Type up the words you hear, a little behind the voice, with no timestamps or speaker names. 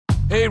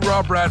Hey,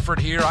 Rob Bradford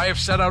here. I have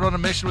set out on a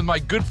mission with my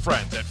good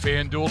friends at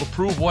FanDuel to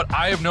prove what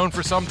I have known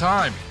for some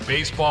time.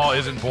 Baseball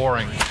isn't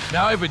boring.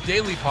 Now I have a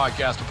daily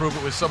podcast to prove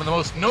it with some of the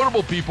most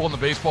notable people in the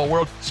baseball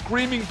world,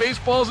 screaming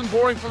baseball isn't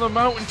boring from the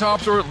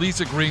mountaintops, or at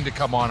least agreeing to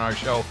come on our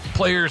show.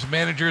 Players,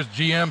 managers,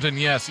 GMs, and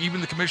yes, even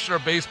the commissioner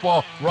of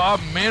baseball, Rob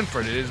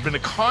Manfred. It has been a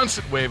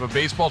constant wave of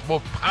baseball's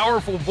most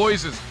powerful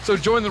voices. So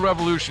join the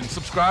revolution.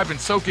 Subscribe and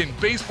soak in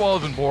Baseball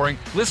Isn't Boring.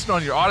 Listen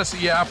on your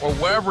Odyssey app or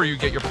wherever you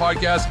get your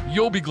podcasts.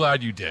 You'll be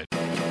glad you did.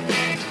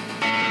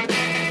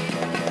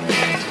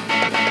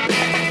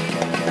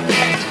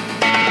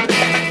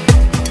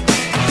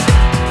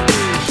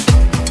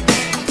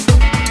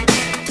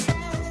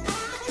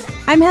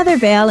 I'm Heather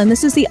Vale, and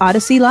this is the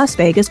Odyssey Las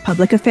Vegas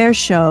Public Affairs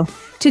Show.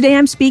 Today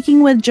I'm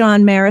speaking with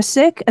John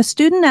Marisick, a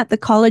student at the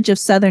College of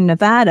Southern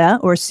Nevada,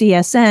 or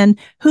CSN,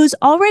 who's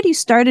already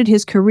started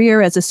his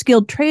career as a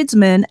skilled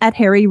tradesman at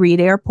Harry Reid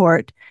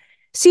Airport.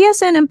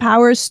 CSN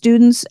empowers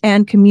students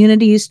and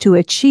communities to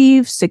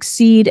achieve,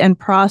 succeed, and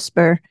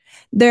prosper.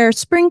 Their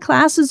spring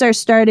classes are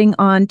starting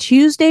on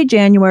Tuesday,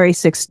 January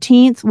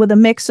 16th, with a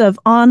mix of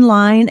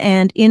online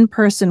and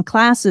in-person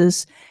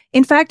classes.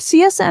 In fact,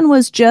 CSN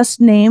was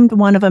just named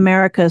one of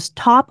America's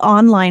top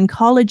online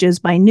colleges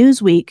by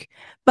Newsweek.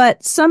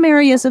 But some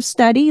areas of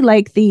study,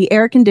 like the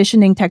air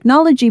conditioning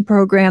technology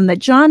program that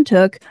John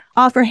took,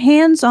 offer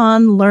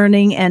hands-on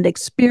learning and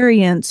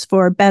experience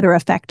for better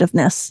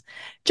effectiveness.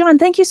 John,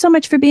 thank you so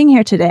much for being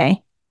here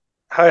today.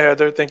 Hi,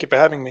 Heather. Thank you for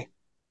having me.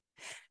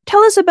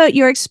 Tell us about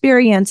your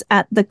experience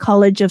at the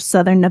College of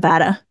Southern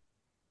Nevada.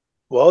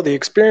 Well, the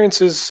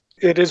experience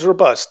it is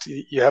robust.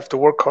 You have to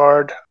work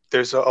hard.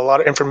 There's a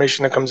lot of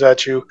information that comes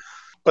at you,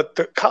 but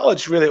the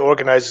college really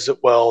organizes it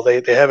well.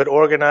 They have it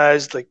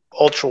organized like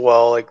ultra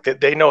well. Like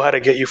they know how to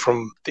get you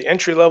from the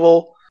entry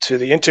level to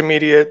the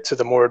intermediate to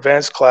the more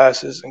advanced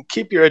classes and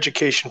keep your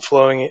education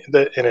flowing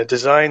in a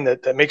design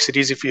that makes it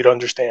easy for you to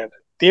understand.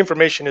 The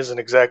information isn't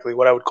exactly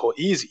what I would call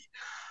easy.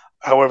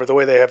 However, the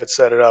way they have it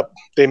set it up,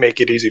 they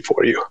make it easy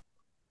for you.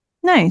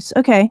 Nice.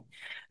 Okay.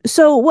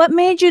 So what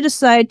made you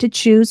decide to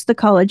choose the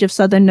College of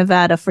Southern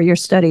Nevada for your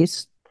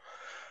studies?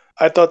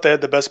 I thought they had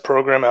the best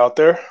program out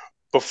there.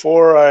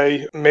 Before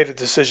I made a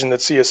decision that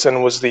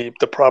CSN was the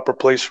proper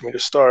place for me to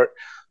start,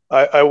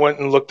 I went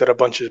and looked at a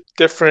bunch of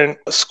different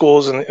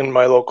schools in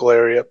my local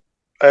area.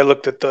 I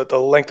looked at the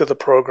length of the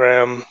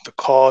program, the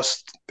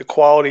cost, the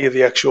quality of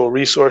the actual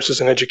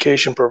resources and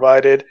education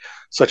provided,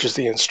 such as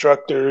the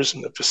instructors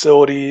and the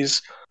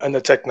facilities and the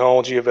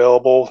technology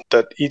available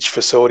that each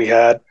facility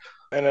had.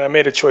 And I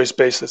made a choice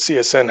based that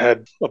CSN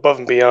had above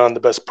and beyond the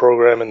best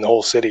program in the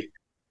whole city.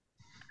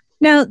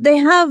 Now, they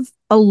have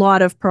a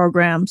lot of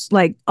programs,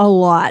 like a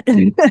lot.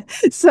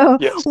 So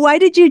Yes. Why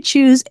did you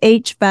choose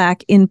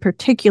HVAC in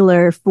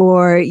particular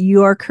for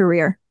your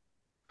career?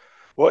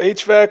 Well,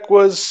 HVAC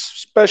was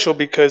special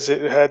because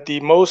it had the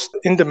most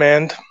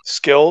in-demand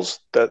skills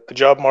that the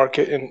job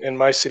market in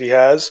my city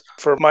has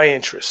for my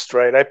interests,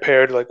 right? I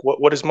paired like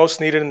what is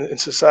most needed in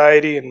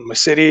society in my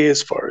city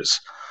as far as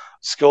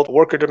skilled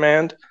worker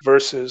demand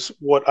versus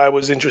what I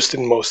was interested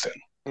in most in.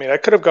 I mean, I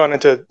could have gone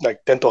into like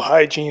dental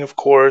hygiene, of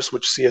course,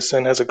 which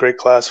CSN has a great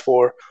class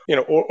for,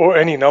 or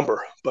any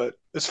number. But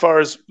as far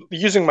as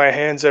using my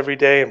hands every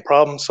day and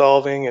problem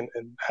solving and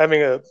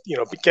having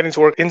getting to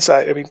work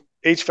inside, I mean,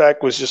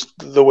 HVAC was just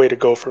the way to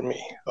go for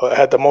me. I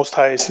had the most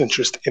highest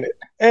interest in it,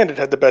 and it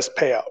had the best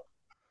payout.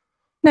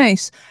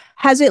 Nice.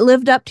 Has it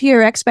lived up to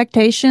your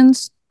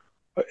expectations?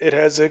 It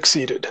has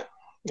exceeded.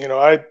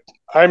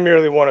 I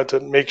merely wanted to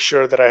make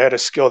sure that I had a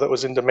skill that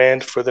was in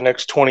demand for the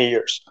next 20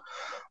 years.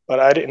 But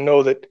I didn't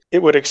know that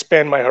it would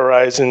expand my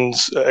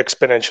horizons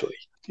exponentially.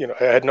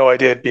 I had no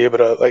idea I'd be able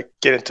to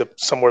get into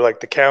somewhere like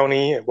the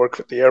county and work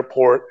at the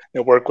airport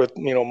and work with,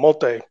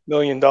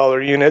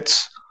 multi-million-dollar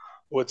units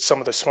with some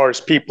of the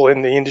smartest people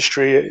in the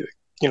industry.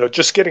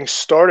 Just getting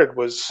started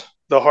was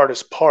the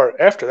hardest part.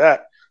 After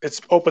that, it's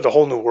opened a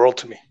whole new world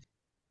to me.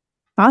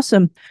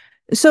 Awesome.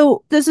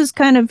 So this is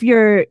kind of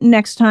your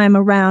next time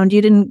around.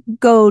 You didn't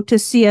go to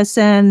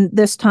CSN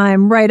this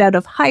time right out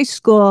of high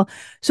school.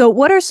 So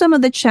what are some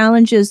of the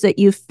challenges that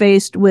you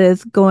faced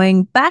with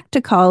going back to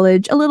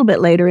college a little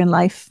bit later in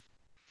life?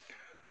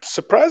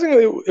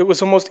 Surprisingly, it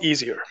was almost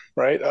easier,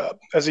 right?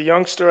 As a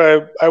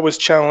youngster, I was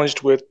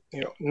challenged with,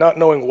 not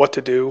knowing what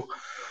to do,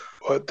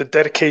 the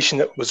dedication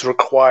that was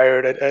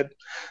required.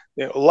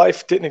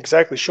 Life didn't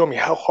exactly show me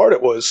how hard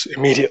it was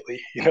immediately.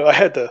 I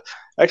had to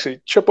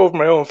actually trip over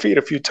my own feet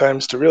a few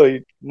times to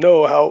really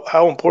know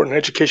how important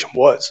education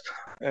was.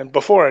 And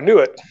before I knew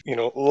it,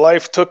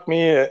 life took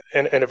me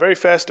in a very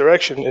fast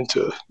direction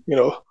into,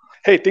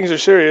 hey, things are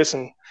serious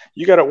and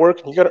you got to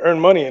work and you got to earn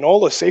money. And all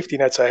the safety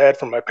nets I had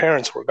from my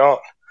parents were gone.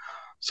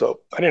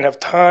 So I didn't have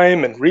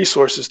time and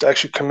resources to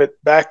actually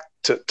commit back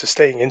to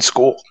staying in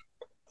school.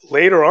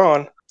 Later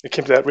on, it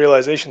came to that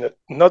realization that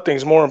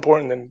nothing's more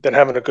important than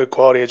having a good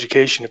quality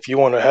education if you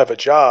want to have a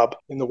job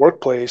in the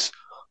workplace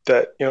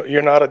that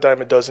you're not a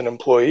dime a dozen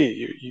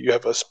employee. You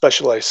have a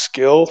specialized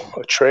skill,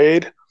 a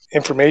trade,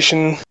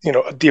 information,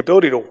 the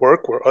ability to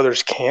work where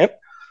others can't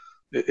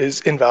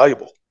is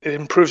invaluable. it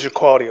improves your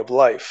quality of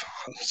life.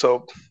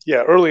 So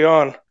yeah, early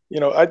on,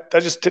 I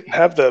just didn't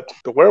have the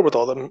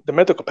wherewithal, the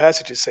mental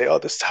capacity to say, oh,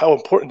 this is how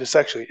important this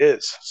actually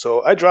is.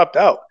 So I dropped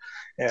out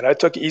and I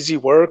took easy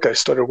work. I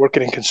started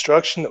working in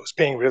construction that was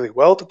paying really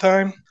well at the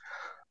time,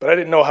 but I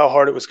didn't know how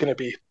hard it was going to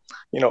be,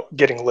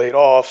 getting laid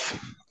off,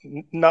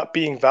 not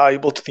being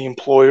valuable to the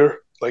employer.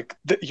 Like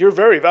you're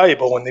very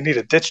valuable when they need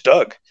a ditch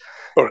dug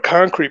or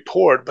concrete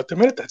poured, but the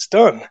minute that's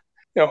done,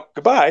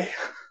 goodbye.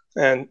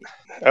 And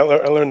I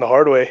learned the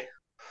hard way.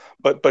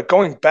 But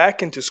going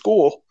back into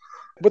school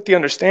with the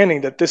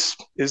understanding that this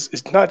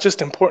is not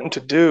just important to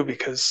do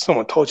because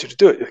someone told you to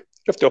do it. You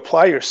have to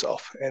apply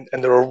yourself.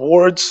 And the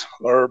rewards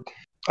are,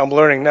 I'm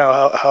learning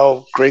now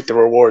how great the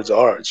rewards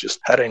are. It's just,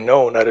 had I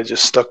known, I'd have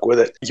just stuck with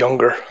it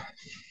younger.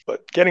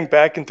 But getting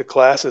back into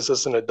classes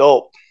as an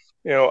adult,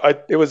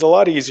 it was a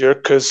lot easier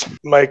because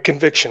my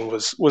conviction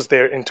was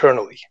there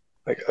internally.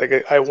 Like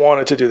I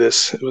wanted to do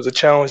this. It was a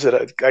challenge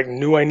that I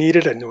knew I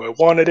needed. I knew I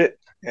wanted it.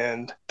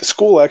 And the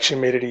school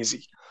actually made it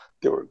easy.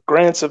 There were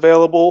grants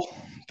available.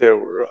 There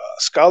were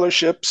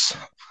scholarships,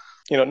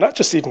 not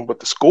just even with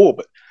the school,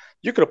 but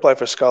you could apply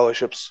for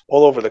scholarships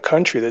all over the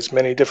country. There's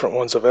many different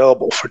ones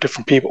available for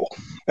different people.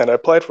 And I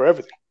applied for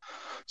everything.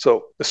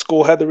 So the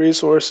school had the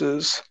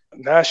resources.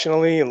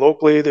 Nationally and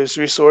locally, there's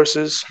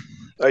resources.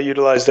 I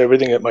utilized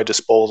everything at my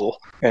disposal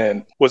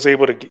and was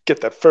able to get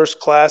that first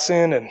class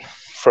in. And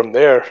from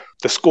there,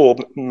 the school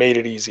made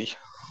it easy.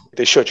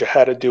 They showed you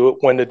how to do it,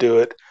 when to do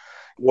it,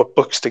 what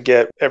books to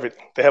get,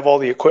 everything. They have all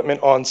the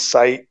equipment on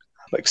site.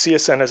 Like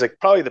CSN has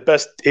probably the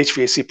best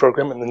HVAC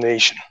program in the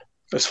nation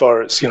as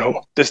far as,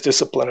 this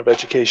discipline of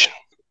education.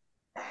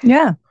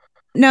 Yeah.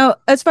 Now,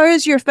 as far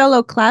as your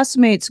fellow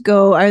classmates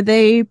go, are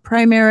they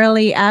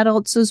primarily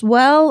adults as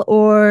well,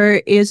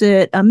 or is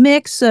it a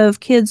mix of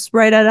kids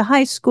right out of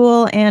high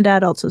school and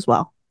adults as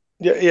well?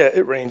 Yeah,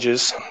 it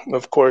ranges.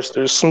 Of course,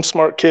 there's some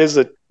smart kids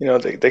that,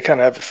 they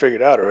kind of have it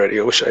figured out already.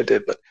 I wish I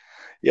did, but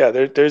yeah,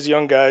 there's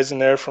young guys in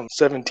there from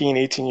 17,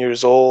 18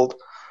 years old,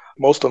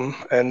 most of them.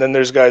 And then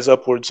there's guys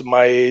upwards of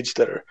my age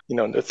that are, in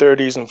their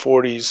 30s and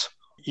 40s,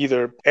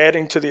 either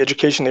adding to the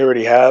education they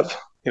already have,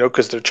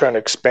 because they're trying to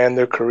expand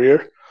their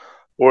career,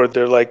 or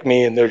they're like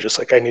me and they're just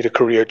like, I need a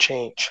career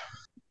change.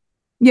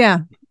 Yeah.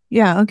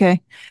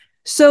 Okay.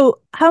 So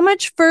how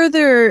much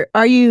further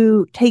are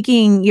you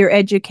taking your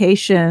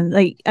education?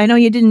 Like, I know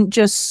you didn't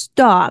just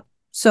stop.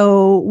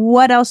 So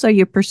what else are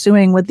you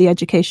pursuing with the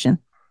education?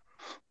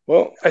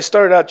 Well, I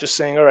started out just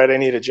saying, all right, I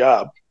need a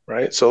job,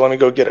 right? So let me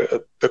go get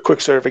a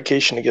quick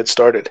certification to get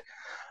started.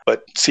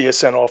 But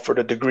CSN offered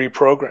a degree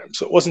program.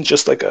 So it wasn't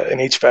just like an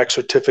HVAC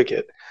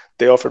certificate.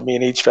 They offered me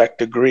an HVAC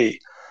degree.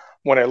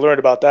 When I learned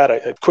about that,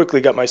 I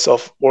quickly got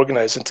myself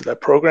organized into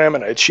that program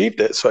and I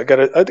achieved it. So I got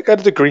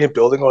a degree in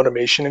building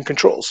automation and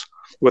controls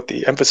with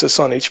the emphasis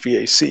on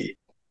HVAC.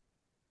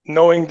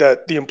 Knowing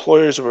that the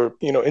employers were,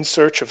 in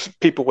search of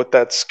people with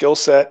that skill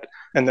set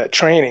and that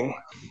training,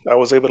 I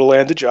was able to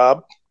land a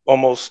job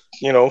almost,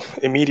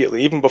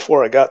 immediately. Even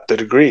before I got the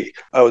degree,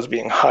 I was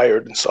being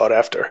hired and sought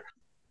after.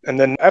 And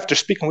then after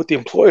speaking with the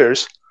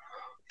employers,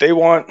 they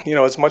want,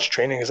 as much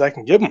training as I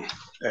can give them.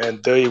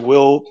 And they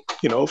will,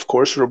 of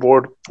course,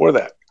 reward for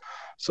that.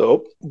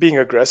 So being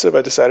aggressive,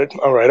 I decided,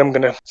 all right, I'm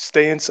going to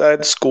stay inside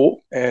the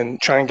school and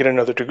try and get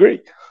another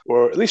degree,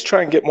 or at least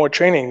try and get more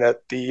training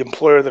that the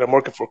employer that I'm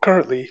working for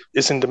currently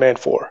is in demand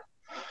for,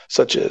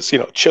 such as,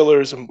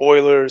 chillers and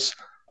boilers,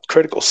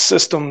 critical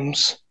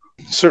systems,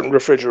 certain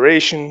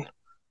refrigeration.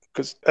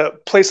 Because a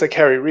place like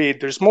Harry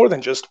Reid, there's more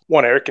than just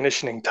one air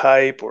conditioning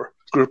type or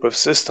group of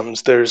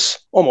systems. There's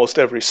almost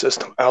every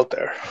system out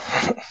there.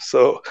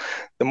 So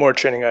the more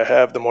training I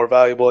have, the more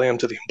valuable I am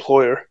to the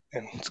employer.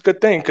 And it's a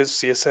good thing because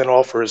CSN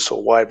offers a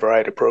wide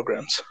variety of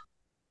programs.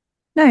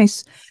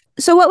 Nice.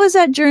 So what was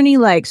that journey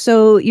like?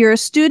 So you're a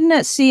student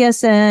at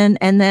CSN,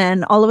 and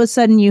then all of a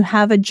sudden you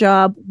have a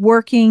job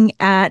working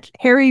at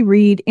Harry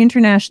Reid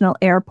International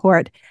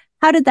Airport.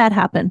 How did that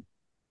happen?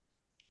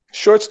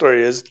 Short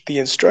story is the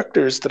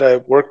instructors that I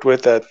worked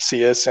with at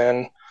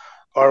CSN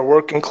are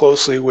working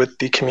closely with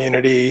the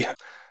community,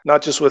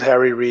 not just with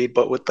Harry Reid,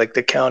 but with like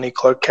the county,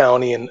 Clark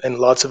County, and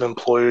lots of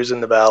employers in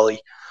the Valley.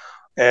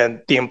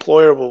 And the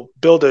employer will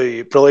build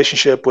a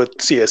relationship with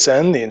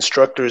CSN, the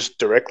instructors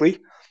directly.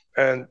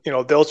 And,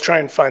 they'll try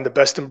and find the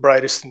best and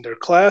brightest in their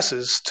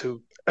classes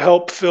to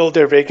help fill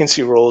their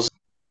vacancy roles.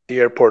 The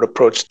airport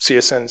approached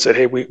CSN and said,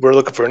 hey, we're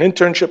looking for an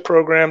internship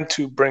program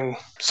to bring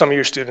some of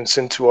your students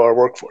into our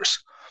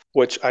workforce,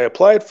 which I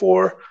applied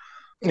for.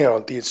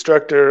 The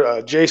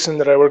instructor, Jason,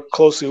 that I work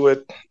closely with,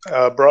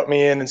 brought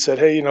me in and said,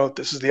 hey,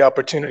 this is the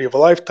opportunity of a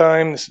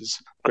lifetime. This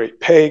is great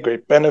pay,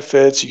 great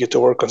benefits. You get to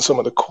work on some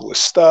of the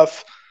coolest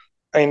stuff.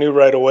 I knew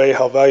right away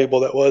how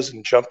valuable that was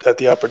and jumped at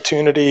the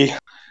opportunity.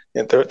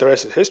 And the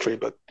rest is history.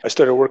 But I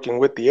started working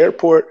with the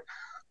airport.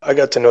 I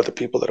got to know the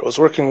people that I was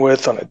working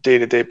with on a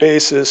day-to-day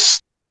basis.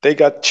 They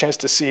got a chance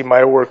to see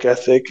my work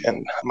ethic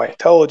and my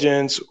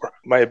intelligence, or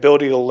my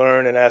ability to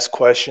learn and ask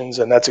questions,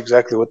 and that's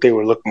exactly what they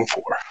were looking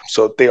for.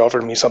 So they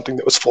offered me something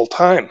that was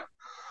full-time,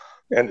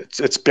 and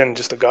it's been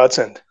just a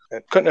godsend.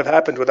 It couldn't have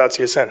happened without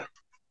CSN.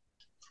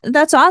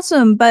 That's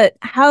awesome. But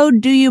how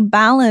do you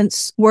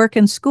balance work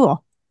and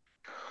school?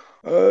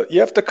 You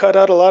have to cut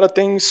out a lot of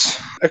things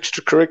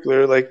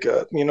extracurricular. Like,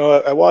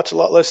 I watch a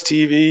lot less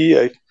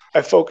TV.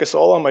 I focus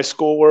all on my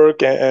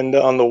schoolwork and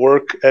on the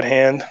work at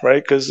hand,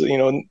 right? Because,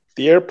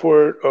 the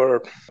airport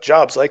or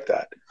jobs like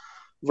that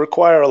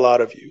require a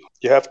lot of you.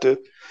 You have to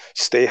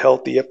stay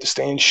healthy. You have to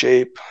stay in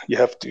shape. You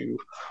have to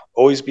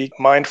always be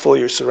mindful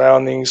of your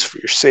surroundings for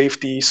your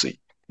safety. So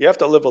you have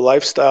to live a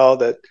lifestyle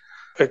that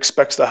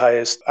expects the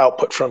highest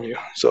output from you.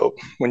 So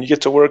when you get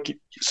to work, you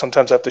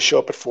sometimes have to show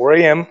up at 4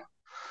 a.m.,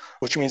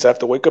 which means I have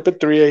to wake up at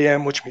 3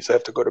 a.m., which means I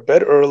have to go to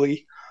bed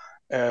early.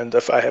 And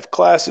if I have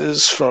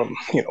classes from,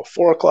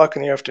 4 o'clock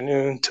in the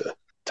afternoon to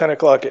 10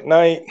 o'clock at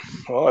night,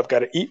 well, I've got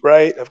to eat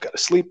right, I've got to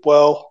sleep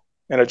well,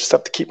 and I just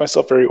have to keep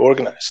myself very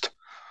organized.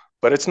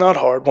 But it's not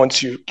hard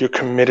once you're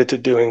committed to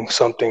doing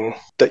something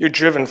that you're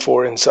driven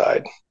for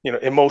inside,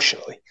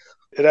 emotionally.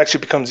 It actually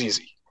becomes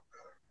easy.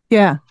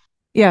 Yeah.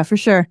 Yeah, for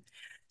sure.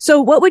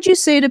 So what would you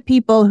say to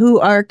people who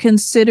are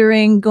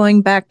considering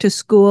going back to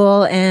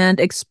school and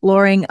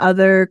exploring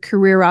other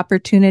career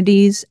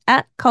opportunities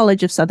at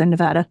College of Southern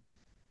Nevada?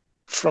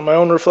 From my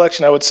own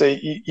reflection, I would say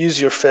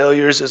use your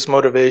failures as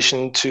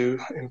motivation to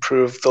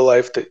improve the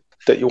life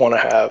that you want to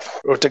have,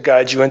 or to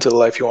guide you into the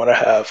life you want to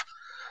have.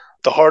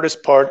 The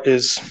hardest part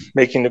is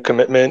making the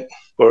commitment,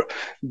 or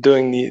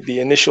doing making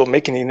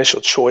the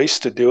initial choice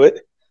to do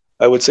it.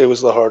 I would say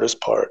was the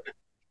hardest part,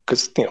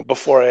 because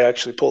before I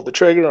actually pulled the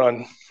trigger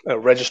on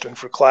registering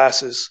for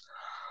classes,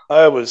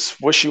 I was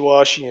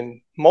wishy-washy in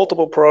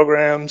multiple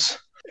programs,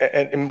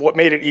 and what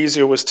made it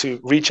easier was to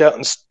reach out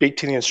and speak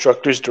to the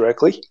instructors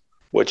directly,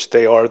 which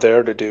they are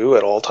there to do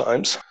at all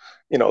times.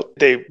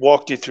 They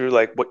walked you through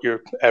like what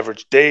your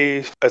average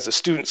day as a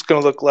student's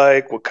going to look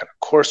like, what kind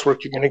of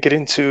coursework you're going to get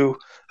into,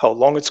 how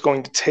long it's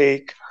going to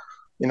take.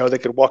 They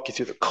could walk you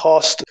through the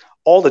cost,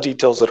 all the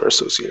details that are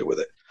associated with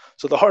it.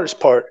 So the hardest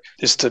part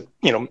is to,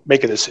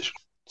 make a decision.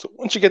 So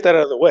once you get that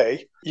out of the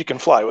way, you can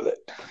fly with it.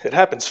 It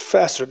happens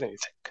faster than you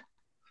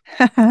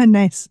think.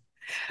 Nice.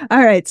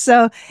 All right.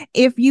 So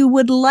if you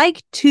would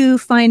like to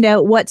find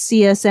out what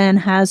CSN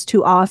has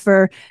to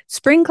offer,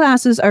 spring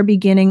classes are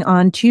beginning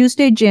on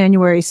Tuesday,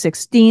 January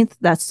 16th.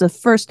 That's the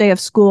first day of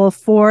school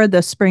for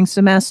the spring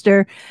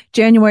semester.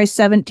 January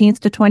 17th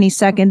to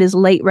 22nd is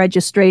late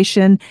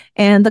registration.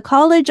 And the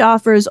college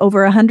offers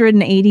over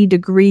 180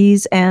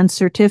 degrees and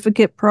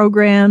certificate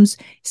programs,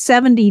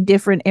 70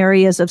 different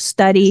areas of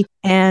study.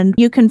 And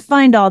you can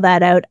find all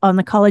that out on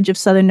the College of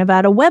Southern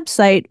Nevada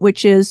website,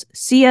 which is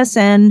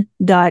csn.edu,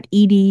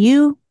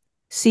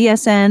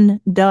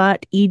 csn.edu.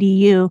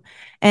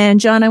 And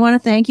John, I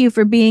want to thank you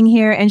for being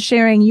here and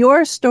sharing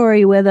your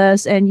story with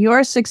us and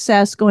your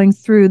success going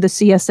through the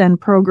CSN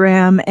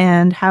program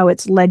and how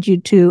it's led you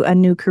to a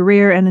new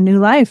career and a new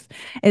life.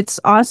 It's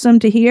awesome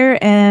to hear,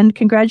 and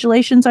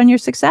congratulations on your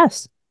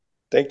success.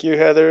 Thank you,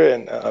 Heather,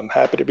 and I'm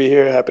happy to be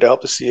here, happy to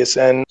help the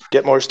CSN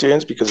get more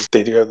students because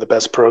they do have the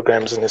best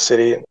programs in the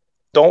city.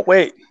 Don't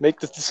wait. Make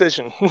the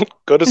decision.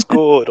 Go to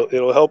school.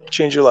 It'll help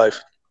change your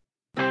life.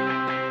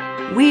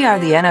 We are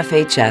the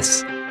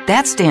NFHS.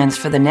 That stands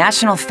for the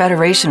National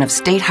Federation of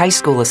State High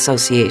School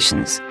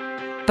Associations.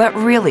 But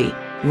really,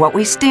 what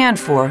we stand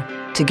for,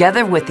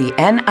 together with the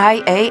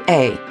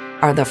NIAA,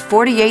 are the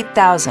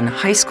 48,000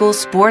 high school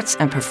sports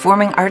and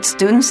performing arts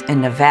students in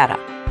Nevada.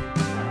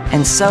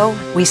 And so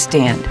we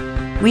stand.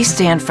 We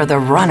stand for the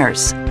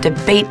runners,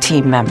 debate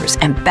team members,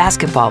 and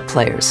basketball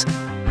players.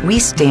 We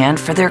stand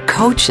for their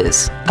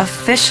coaches,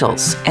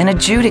 officials, and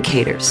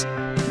adjudicators.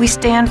 We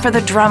stand for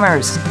the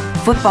drummers,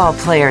 football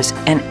players,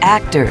 and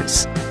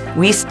actors.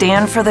 We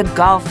stand for the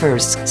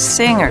golfers,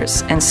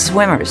 singers, and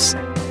swimmers.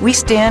 We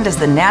stand as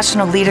the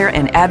national leader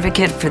and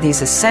advocate for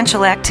these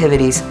essential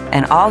activities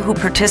and all who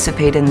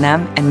participate in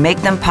them and make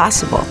them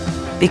possible.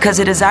 Because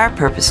it is our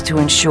purpose to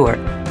ensure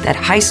that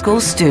high school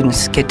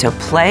students get to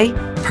play,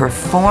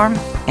 perform,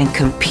 and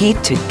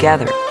compete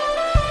together.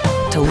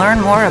 To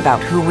learn more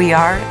about who we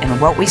are and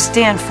what we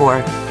stand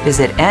for,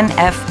 visit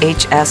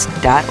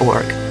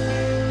nfhs.org.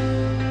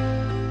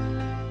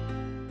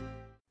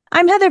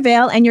 I'm Heather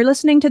Vale, and you're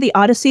listening to the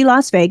Odyssey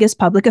Las Vegas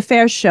Public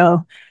Affairs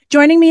Show.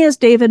 Joining me is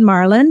David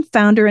Marlin,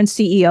 founder and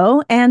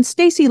CEO, and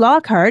Stacy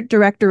Lockhart,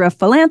 director of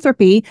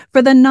philanthropy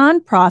for the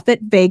nonprofit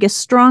Vegas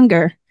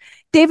Stronger.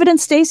 David and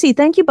Stacy,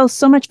 thank you both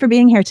so much for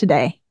being here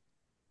today.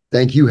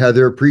 Thank you,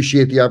 Heather.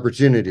 Appreciate the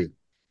opportunity.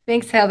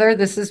 Thanks, Heather.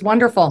 This is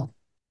wonderful.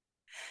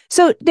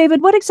 So,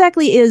 David, what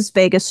exactly is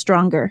Vegas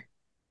Stronger?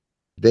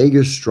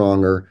 Vegas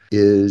Stronger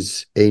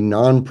is a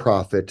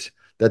nonprofit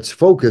that's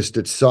focused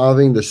at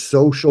solving the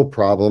social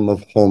problem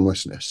of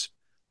homelessness.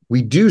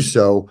 We do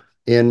so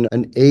in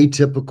an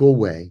atypical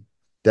way,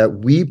 that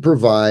we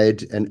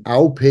provide an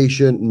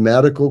outpatient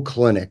medical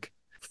clinic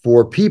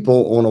for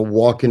people on a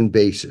walk-in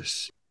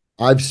basis.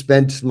 I've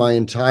spent my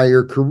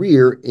entire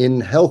career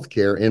in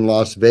healthcare in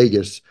Las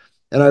Vegas,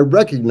 and I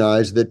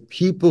recognize that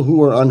people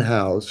who are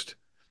unhoused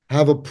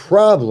have a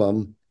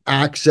problem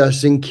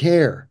accessing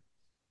care.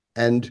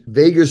 And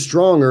Vegas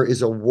Stronger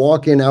is a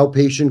walk-in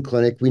outpatient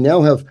clinic. We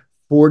now have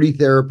 40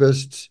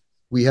 therapists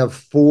We have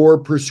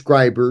 4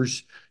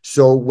 prescribers.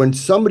 So when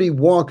somebody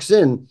walks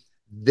in,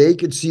 they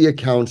could see a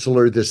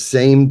counselor the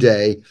same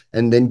day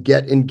and then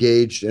get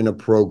engaged in a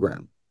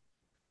program.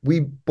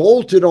 We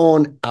bolted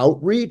on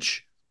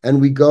outreach,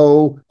 and we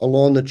go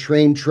along the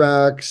train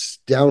tracks,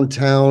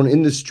 downtown,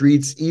 in the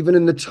streets, even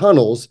in the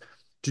tunnels,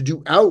 to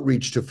do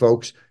outreach to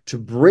folks to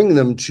bring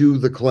them to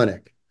the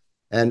clinic.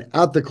 And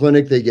at the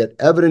clinic, they get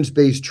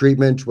evidence-based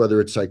treatment,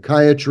 whether it's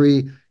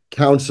psychiatry,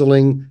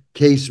 counseling,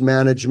 case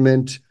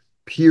management,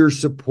 peer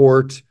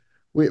support.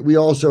 We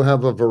also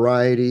have a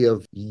variety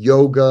of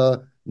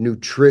yoga,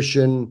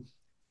 nutrition,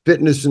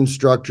 fitness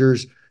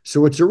instructors.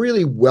 So it's a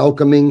really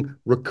welcoming,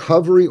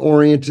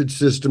 recovery-oriented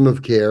system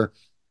of care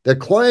that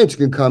clients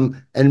can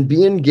come and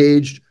be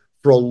engaged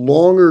for a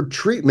longer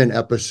treatment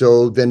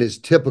episode than is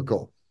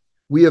typical.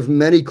 We have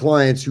many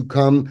clients who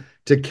come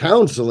to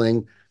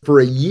counseling for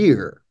a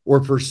year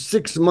or for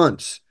 6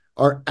 months.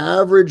 Our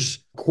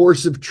average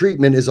course of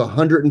treatment is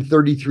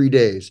 133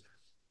 days.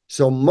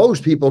 So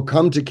most people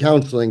come to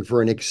counseling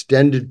for an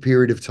extended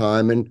period of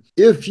time. And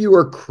if you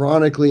are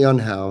chronically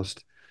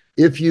unhoused,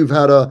 if you've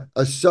had a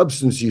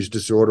substance use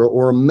disorder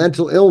or a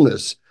mental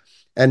illness,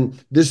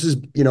 and this has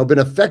been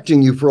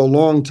affecting you for a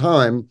long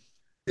time,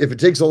 if it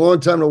takes a long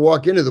time to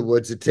walk into the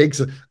woods, it takes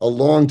a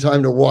long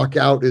time to walk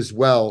out as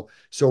well.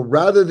 So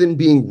rather than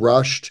being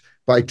rushed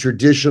by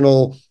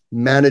traditional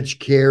managed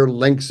care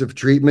lengths of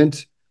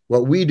treatment,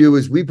 what we do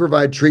is we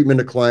provide treatment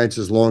to clients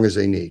as long as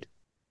they need.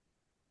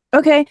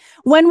 Okay.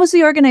 When was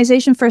the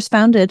organization first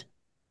founded?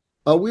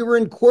 We were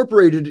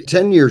incorporated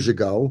 10 years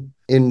ago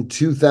in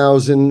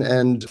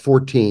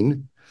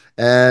 2014,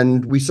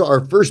 and we saw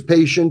our first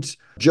patient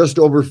just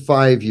over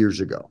 5 years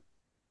ago.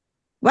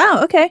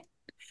 Wow. Okay.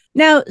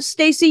 Now,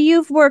 Stacy,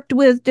 you've worked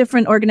with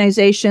different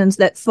organizations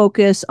that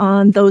focus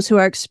on those who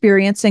are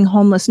experiencing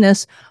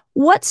homelessness.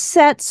 What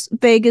sets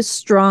Vegas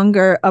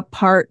Stronger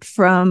apart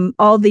from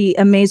all the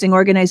amazing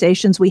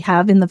organizations we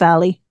have in the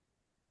Valley?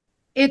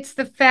 It's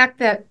the fact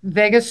that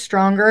Vegas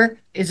Stronger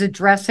is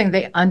addressing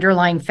the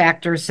underlying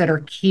factors that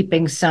are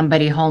keeping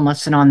somebody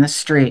homeless and on the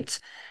streets.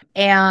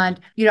 And,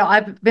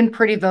 I've been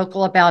pretty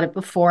vocal about it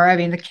before. I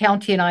mean, the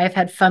county and I have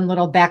had fun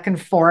little back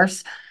and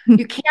forth.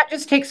 You can't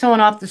just take someone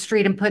off the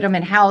street and put them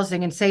in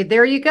housing and say,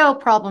 there you go,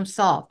 problem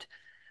solved.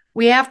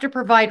 We have to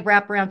provide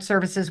wraparound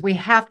services. We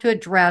have to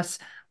address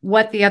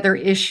what the other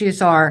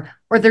issues are,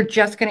 or they're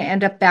just going to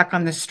end up back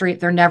on the street.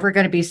 They're never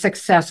going to be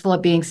successful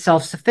at being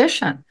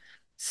self-sufficient.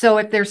 So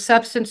if there's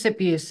substance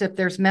abuse, if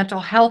there's mental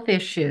health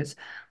issues,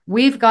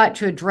 we've got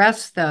to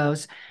address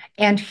those.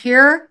 And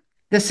here,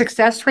 the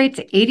success rate's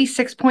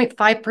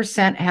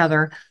 86.5%,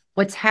 Heather.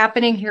 What's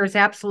happening here is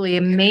absolutely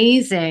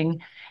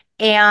amazing.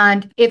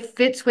 And it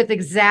fits with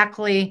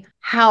exactly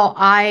how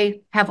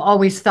I have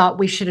always thought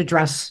we should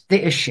address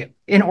the issue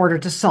in order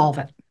to solve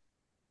it.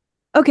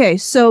 Okay,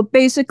 so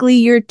basically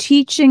you're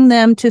teaching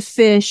them to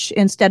fish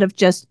instead of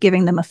just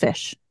giving them a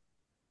fish.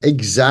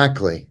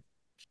 Exactly.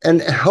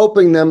 And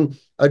helping them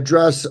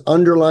address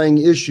underlying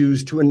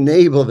issues to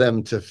enable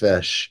them to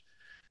fish.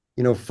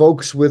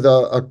 Folks with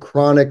a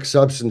chronic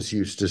substance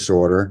use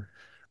disorder,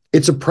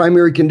 it's a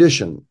primary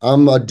condition.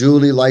 I'm a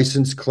duly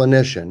licensed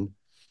clinician,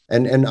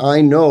 and I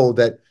know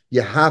that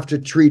you have to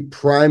treat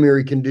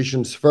primary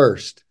conditions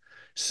first.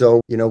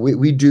 So,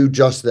 we do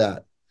just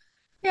that.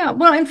 Yeah.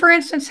 Well, and for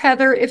instance,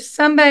 Heather, if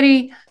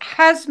somebody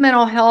has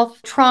mental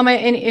health trauma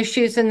and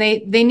issues and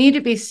they need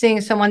to be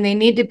seeing someone, they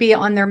need to be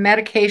on their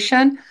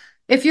medication.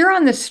 If you're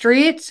on the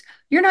streets,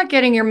 you're not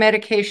getting your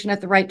medication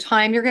at the right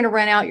time. You're going to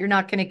run out. You're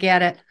not going to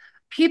get it.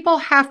 People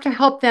have to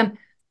help them.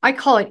 I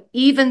call it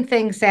even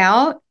things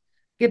out,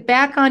 get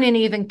back on an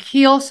even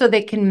keel so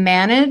they can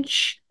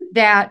manage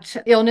that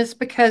illness,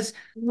 because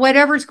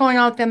whatever's going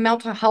on with them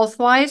mental health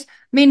wise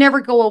may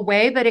never go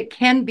away, but it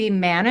can be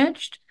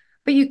managed.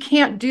 But you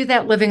can't do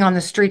that living on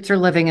the streets or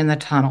living in the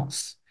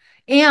tunnels.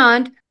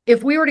 And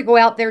if we were to go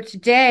out there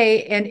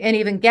today and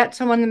even get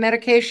someone the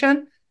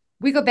medication,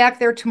 we go back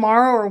there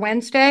tomorrow or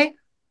Wednesday,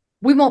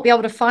 we won't be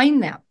able to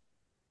find them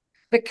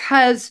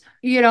because,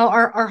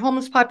 our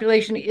homeless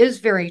population is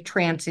very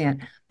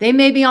transient. They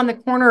may be on the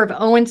corner of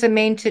Owens and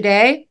Main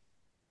today.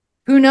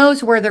 Who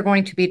knows where they're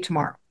going to be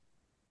tomorrow?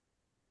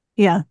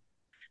 Yeah.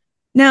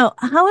 Now,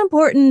 how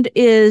important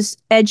is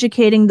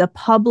educating the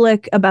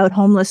public about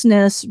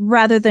homelessness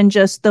rather than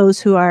just those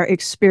who are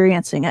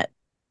experiencing it?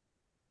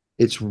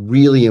 It's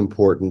really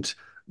important.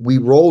 We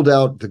rolled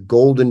out the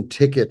Golden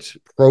Ticket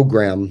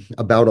program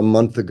about a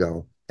month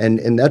ago,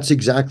 and that's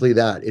exactly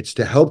that. It's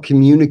to help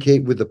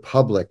communicate with the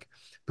public,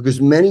 because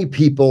many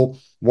people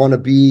want to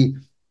be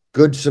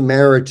good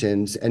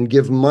Samaritans and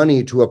give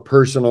money to a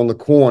person on the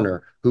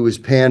corner who is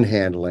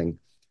panhandling.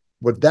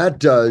 What that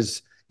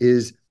does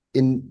is,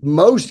 in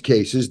most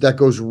cases, that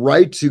goes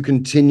right to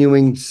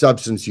continuing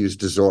substance use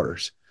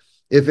disorders.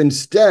 If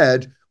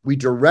instead we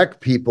direct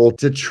people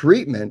to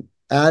treatment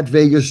at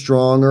Vegas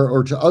Stronger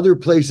or to other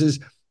places,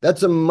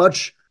 that's a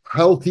much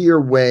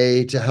healthier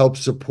way to help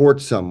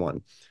support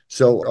someone.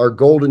 So our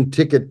Golden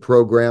Ticket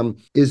program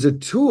is a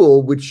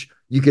tool which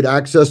you could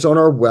access on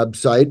our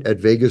website at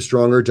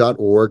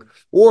vegasstronger.org,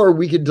 or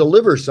we could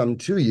deliver some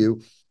to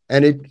you.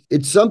 And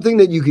it's something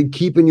that you could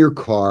keep in your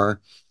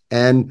car.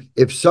 And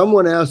if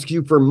someone asks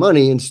you for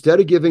money, instead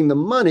of giving them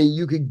money,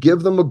 you could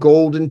give them a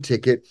golden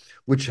ticket,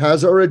 which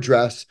has our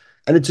address.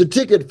 And it's a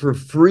ticket for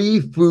free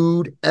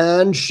food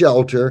and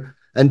shelter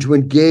and to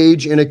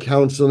engage in a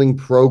counseling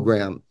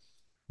program.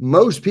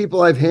 Most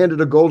people I've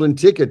handed a golden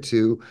ticket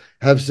to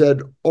have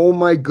said, "Oh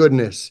my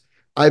goodness,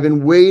 I've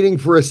been waiting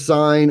for a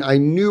sign. I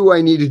knew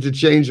I needed to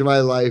change my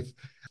life."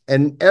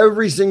 And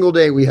every single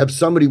day we have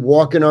somebody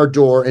walk in our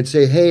door and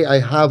say, "Hey, I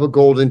have a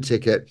golden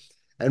ticket."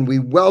 And we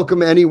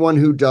welcome anyone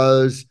who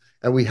does,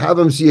 and we have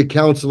them see a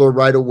counselor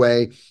right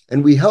away,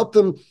 and we help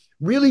them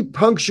really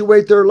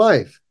punctuate their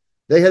life.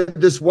 They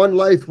had this one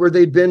life where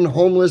they'd been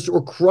homeless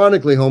or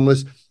chronically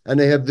homeless, and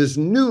they have this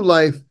new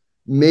life,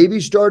 maybe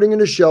starting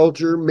in a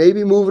shelter,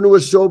 maybe moving to a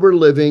sober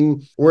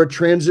living or a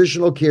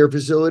transitional care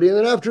facility, and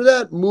then after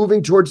that,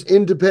 moving towards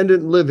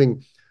independent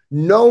living.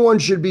 No one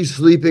should be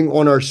sleeping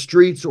on our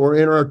streets or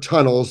in our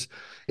tunnels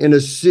in a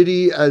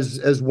city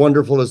as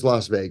wonderful as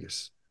Las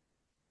Vegas.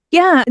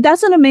 Yeah,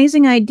 that's an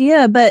amazing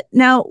idea. But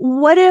now,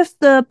 what if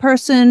the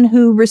person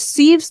who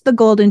receives the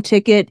golden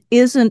ticket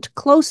isn't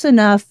close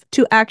enough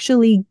to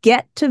actually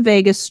get to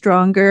Vegas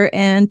Stronger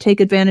and take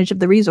advantage of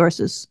the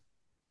resources?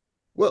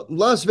 Well,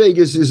 Las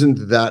Vegas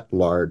isn't that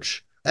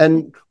large.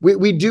 And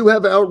we do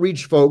have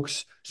outreach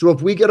folks. So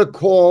if we get a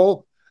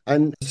call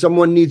and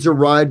someone needs a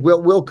ride,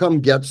 we'll come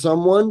get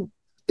someone.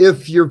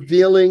 If you're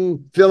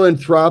feeling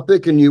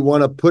philanthropic and you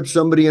want to put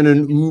somebody in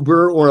an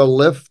Uber or a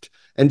Lyft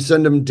and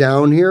send them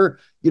down here,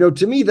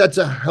 to me, that's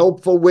a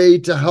helpful way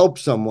to help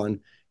someone.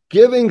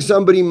 Giving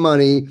somebody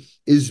money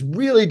is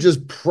really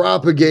just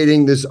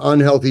propagating this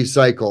unhealthy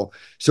cycle.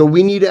 So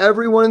we need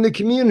everyone in the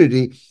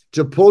community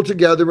to pull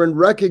together and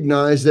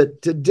recognize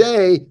that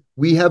today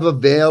we have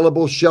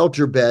available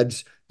shelter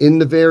beds in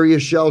the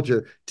various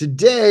shelter.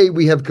 Today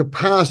we have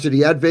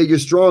capacity at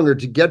Vegas Stronger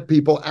to get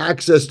people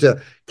access to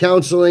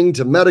counseling,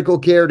 to medical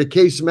care, to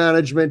case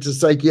management, to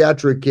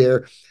psychiatric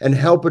care, and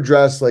help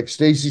address, like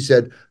Stacy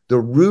said, the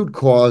root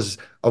cause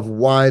of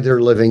why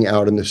they're living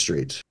out in the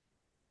streets.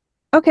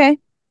 Okay.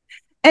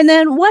 And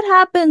then what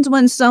happens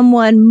when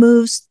someone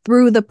moves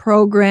through the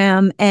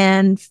program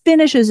and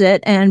finishes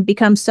it and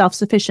becomes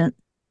self-sufficient?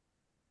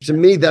 To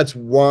me, that's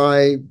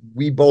why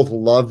we both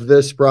love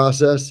this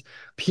process.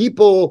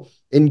 People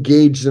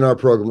engaged in our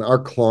program, our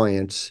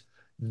clients,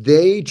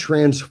 they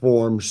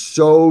transform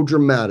so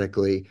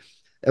dramatically.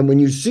 And when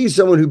you see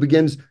someone who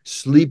begins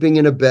sleeping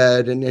in a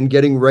bed and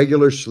getting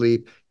regular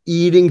sleep,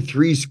 eating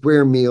 3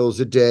 square meals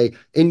a day,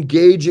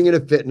 engaging in a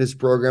fitness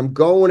program,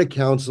 going to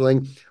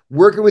counseling,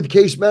 working with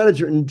case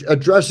management and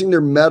addressing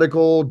their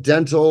medical,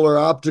 dental, or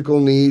optical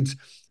needs,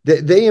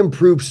 they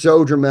improve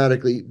so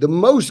dramatically. The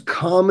most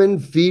common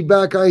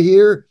feedback I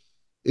hear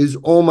is,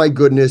 "Oh my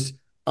goodness,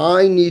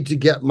 I need to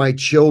get my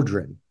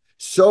children."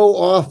 So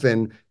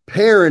often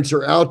parents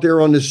are out there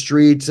on the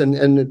streets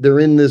and they're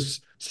in this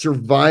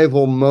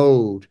survival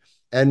mode.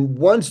 And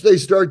once they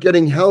start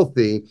getting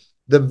healthy,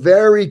 the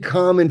very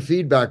common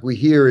feedback we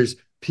hear is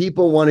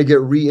people want to get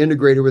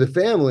reintegrated with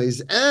their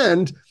families,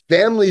 and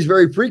families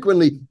very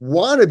frequently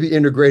want to be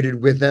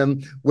integrated with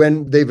them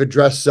when they've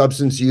addressed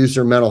substance use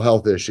or mental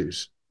health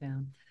issues. Yeah.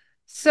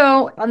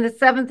 So on the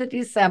 7th of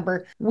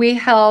December, we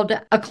held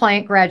a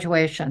client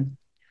graduation.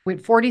 We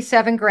had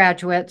 47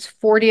 graduates.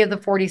 40 of the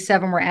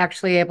 47 were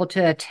actually able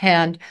to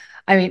attend.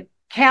 I mean,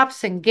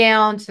 caps and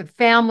gowns, the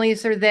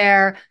families are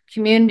there,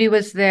 community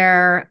was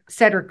there.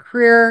 Cedric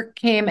Creer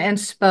came and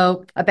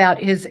spoke about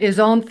his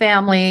own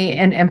family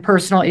and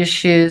personal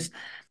issues.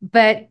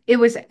 But it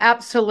was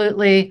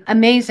absolutely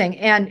amazing.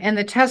 And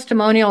the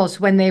testimonials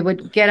when they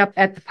would get up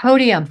at the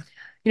podium,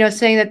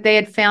 saying that they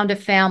had found a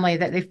family,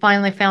 that they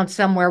finally found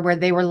somewhere where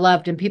they were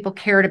loved and people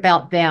cared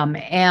about them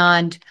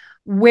and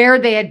where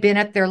they had been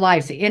at their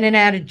lives, in and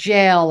out of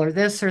jail or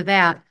this or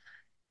that.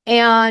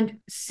 And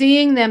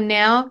seeing them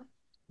now,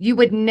 you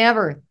would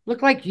never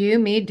look like you,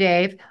 me,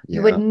 Dave. Yeah.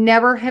 You would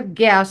never have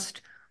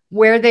guessed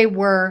where they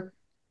were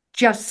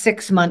just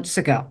 6 months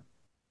ago.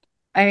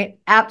 I mean,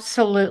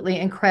 absolutely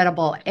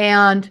incredible.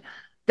 And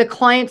the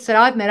clients that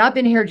I've met, I've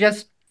been here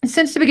just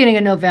since the beginning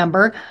of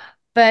November,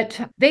 but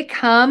they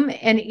come,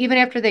 and even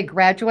after they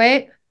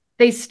graduate,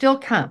 they still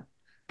come.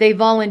 They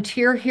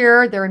volunteer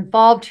here. They're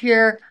involved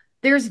here.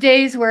 There's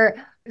days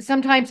where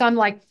sometimes I'm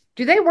like,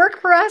 do they work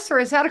for us or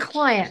is that a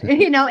client?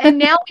 And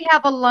now we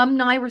have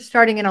alumni. We're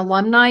starting an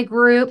alumni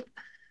group.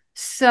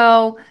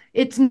 So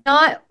it's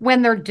not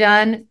when they're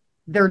done.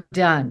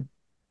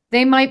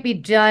 They might be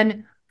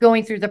done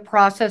going through the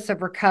process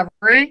of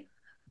recovery,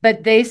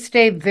 but they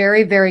stay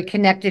very, very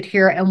connected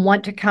here and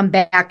want to come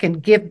back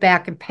and give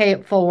back and pay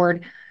it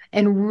forward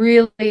and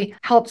really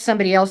help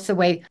somebody else the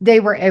way they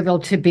were able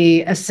to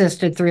be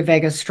assisted through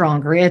Vegas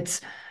Stronger.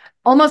 It's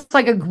almost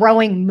like a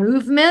growing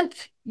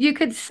movement, you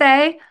could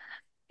say.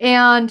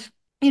 And,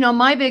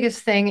 my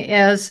biggest thing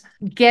is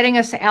getting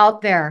us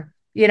out there.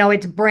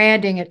 It's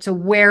branding, it's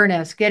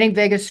awareness, getting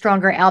Vegas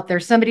Stronger out there.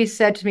 Somebody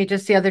said to me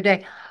just the other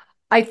day,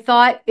 I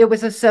thought it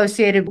was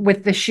associated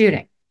with the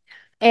shooting.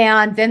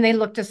 And then they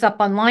looked us up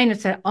online and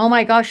said, oh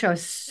my gosh, I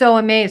was so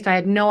amazed. I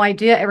had no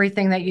idea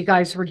everything that you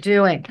guys were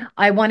doing.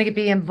 I want to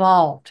be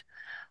involved.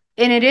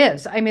 And it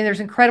is. I mean, there's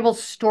incredible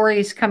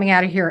stories coming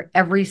out of here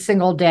every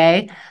single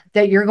day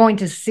that you're going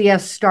to see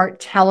us start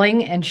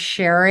telling and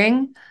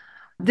sharing.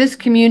 This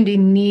community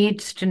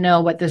needs to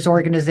know what this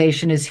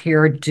organization is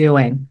here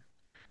doing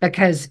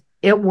because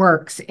it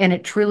works and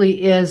it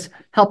truly is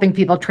helping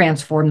people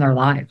transform their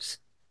lives.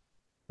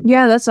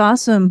 Yeah, that's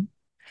awesome.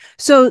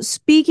 So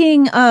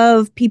speaking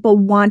of people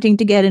wanting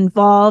to get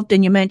involved,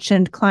 and you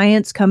mentioned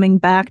clients coming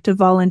back to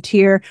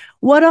volunteer,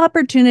 what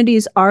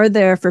opportunities are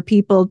there for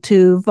people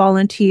to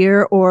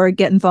volunteer or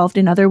get involved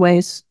in other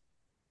ways?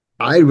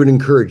 I would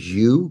encourage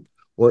you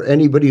or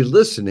anybody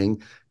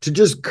listening to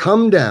just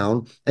come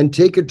down and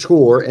take a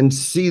tour and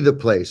see the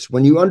place.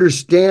 When you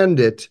understand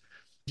it,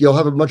 you'll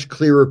have a much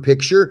clearer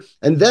picture.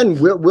 And then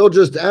we'll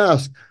just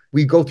ask.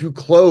 We go through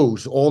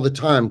clothes all the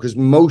time because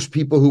most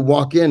people who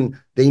walk in,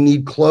 they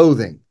need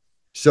clothing.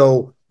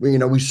 So,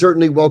 we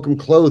certainly welcome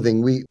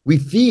clothing. We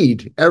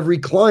feed every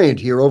client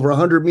here over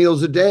 100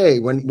 meals a day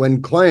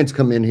when clients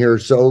come in here.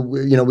 So,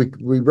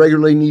 we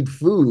regularly need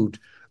food.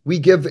 We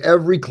give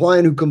every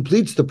client who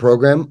completes the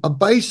program a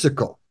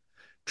bicycle.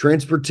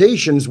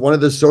 Transportation is one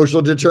of the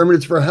social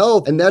determinants for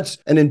health, and that's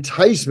an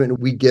enticement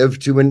we give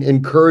to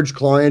encourage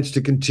clients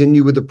to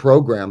continue with the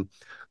program.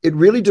 It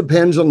really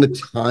depends on the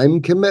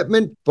time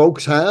commitment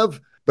folks have.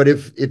 But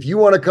if you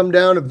want to come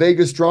down to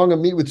Vegas Strong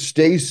and meet with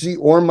Stacy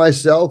or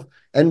myself,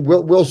 and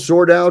we'll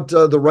sort out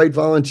the right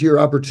volunteer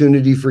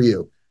opportunity for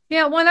you.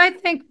 Yeah, well, I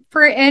think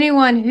for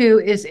anyone who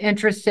is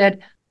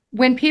interested,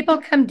 when people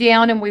come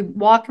down and we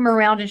walk them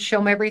around and show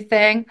them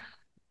everything,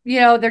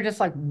 they're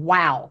just like,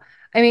 wow.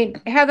 I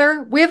mean,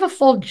 Heather, we have a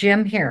full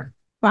gym here.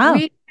 Wow.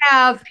 We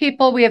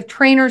have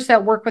trainers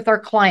that work with our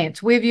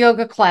clients. We have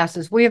yoga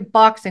classes. We have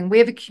boxing. We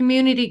have a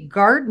community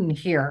garden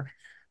here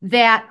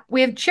that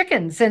we have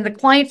chickens and the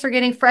clients are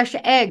getting fresh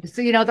eggs.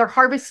 They're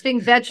harvesting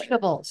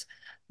vegetables.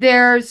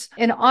 There's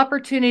an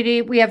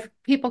opportunity. We have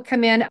people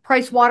come in.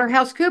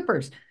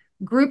 PricewaterhouseCoopers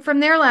group from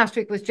there last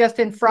week was just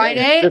in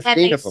Friday, and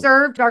they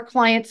served our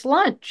clients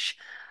lunch.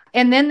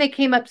 And then they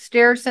came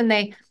upstairs and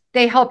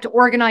they helped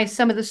organize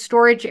some of the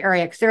storage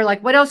area because they're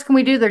like, what else can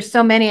we do? There's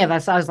so many of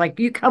us. I was like,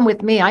 you come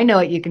with me. I know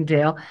what you can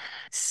do.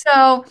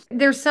 So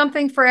there's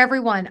something for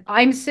everyone.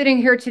 I'm sitting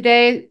here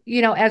today,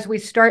 as we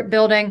start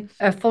building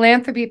a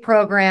philanthropy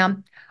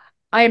program,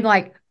 I'm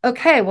like,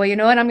 okay, well, you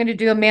know what? I'm going to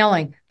do a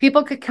mailing.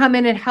 People could come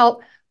in and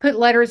help put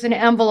letters in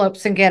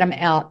envelopes and get them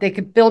out. They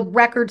could build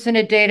records in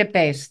a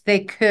database.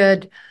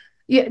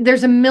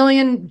 There's a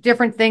million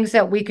different things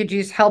that we could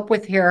use help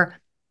with here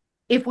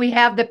if we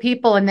have the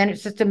people. And then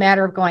it's just a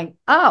matter of going,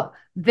 oh,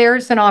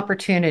 there's an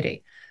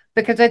opportunity.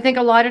 Because I think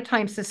a lot of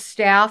times the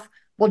staff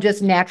will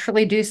just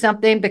naturally do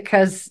something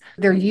because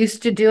they're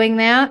used to doing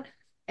that.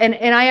 And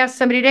I asked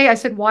somebody today, I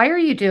said, why are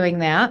you doing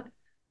that?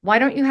 Why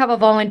don't you have a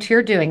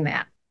volunteer doing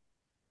that?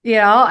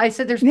 I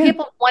said, there's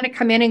people who want to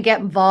come in and get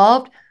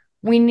involved.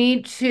 We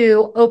need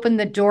to open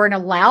the door and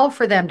allow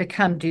for them to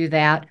come do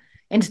that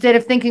instead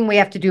of thinking we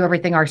have to do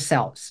everything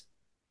ourselves.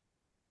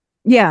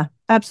 Yeah,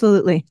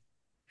 absolutely.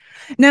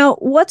 Now,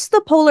 what's the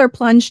Polar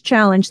Plunge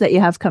Challenge that you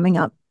have coming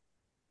up?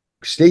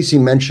 Stacy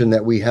mentioned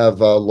that we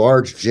have a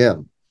large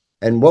gym.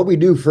 And what we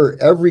do for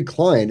every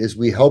client is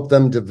we help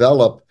them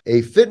develop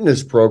a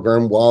fitness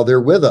program while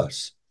they're with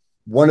us.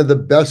 One of the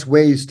best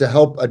ways to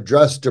help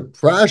address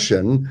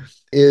depression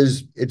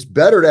is it's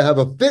better to have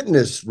a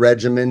fitness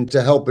regimen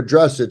to help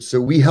address it.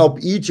 So we help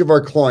each of our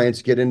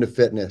clients get into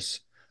fitness.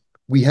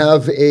 We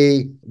have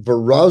a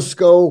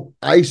Verosco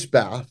ice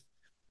bath,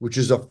 which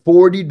is a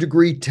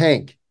 40-degree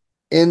tank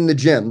in the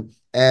gym.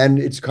 And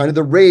it's kind of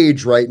the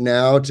rage right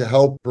now to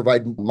help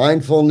provide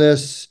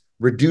mindfulness,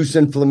 reduce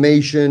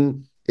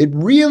inflammation. It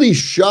really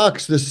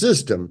shocks the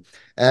system.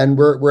 And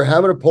we're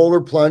having a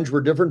polar plunge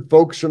where different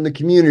folks from the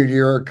community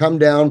are come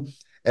down,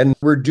 and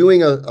we're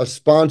doing a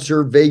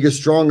sponsor Vegas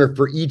Stronger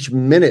for each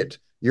minute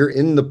you're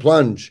in the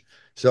plunge.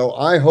 So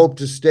I hope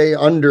to stay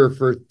under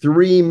for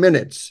 3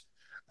 minutes.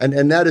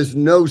 And that is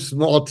no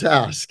small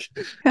task.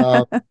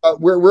 But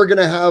we're going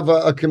to have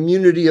a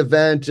community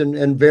event,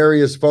 and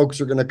various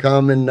folks are going to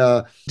come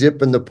and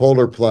dip in the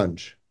polar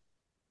plunge.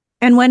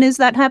 And when is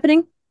that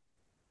happening?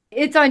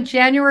 It's on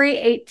January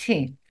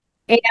 18th.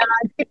 And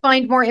you can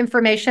find more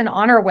information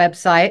on our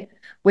website,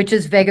 which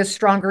is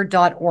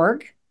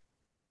vegasstronger.org.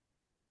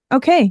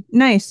 Okay,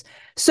 nice.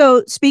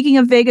 So speaking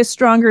of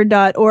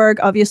vegasstronger.org,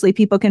 obviously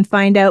people can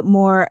find out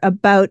more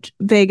about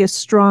Vegas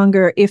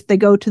Stronger if they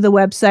go to the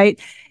website.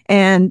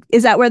 And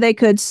is that where they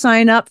could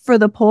sign up for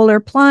the Polar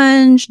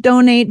Plunge,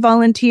 donate,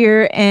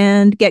 volunteer,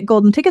 and get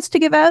golden tickets to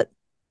give out?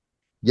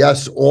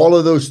 Yes, all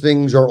of those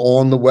things are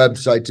on the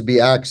website to be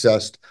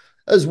accessed,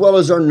 as well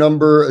as our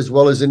number, as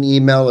well as an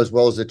email, as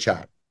well as a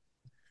chat.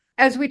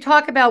 As we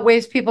talk about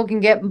ways people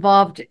can get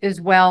involved as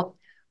well,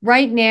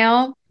 right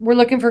now, we're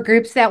looking for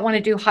groups that want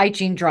to do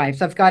hygiene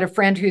drives. I've got a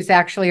friend who's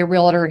actually a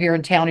realtor here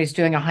in town who's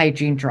doing a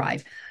hygiene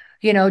drive.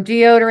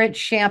 deodorant,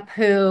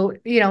 shampoo,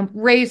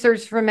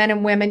 razors for men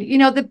and women,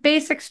 the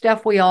basic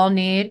stuff we all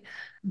need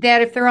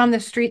that if they're on the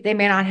street, they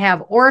may not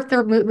have, or if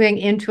they're moving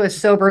into a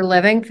sober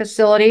living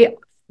facility,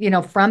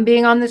 from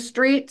being on the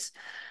streets,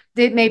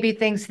 it may be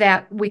things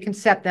that we can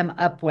set them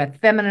up with,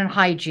 feminine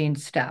hygiene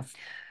stuff.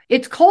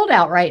 It's cold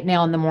out right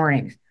now in the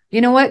mornings.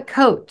 You know what?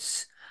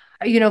 Coats,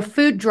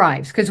 food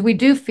drives, because we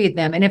do feed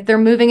them. And if they're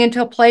moving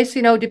into a place,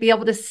 to be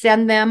able to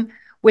send them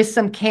with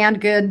some canned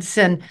goods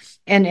and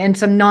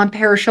some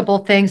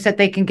non-perishable things that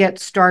they can get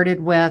started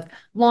with,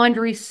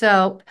 laundry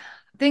soap,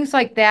 things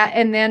like that.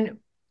 And then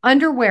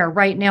underwear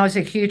right now is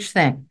a huge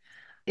thing.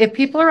 If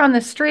people are on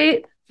the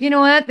street, you know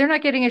what? They're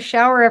not getting a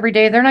shower every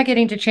day. They're not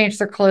getting to change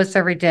their clothes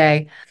every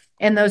day.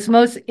 And those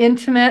most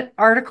intimate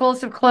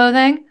articles of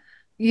clothing,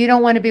 you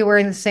don't want to be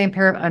wearing the same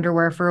pair of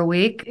underwear for a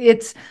week.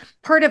 It's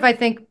part of,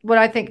 what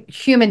I think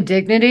human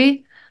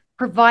dignity,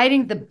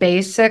 providing the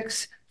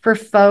basics for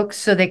folks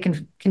so they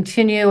can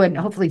continue and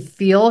hopefully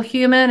feel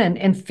human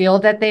and feel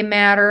that they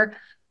matter.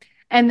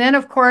 And then,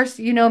 of course,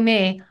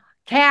 me,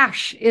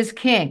 cash is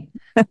king.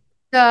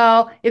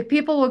 So if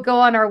people will go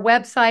on our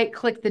website,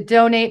 click the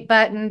donate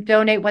button,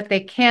 donate what they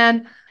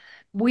can.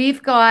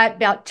 We've got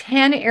about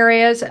 10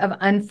 areas of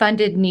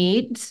unfunded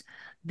needs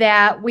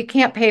that we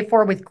can't pay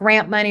for with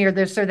grant money or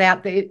this or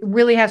that. It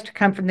really has to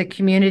come from the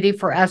community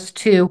for us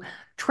to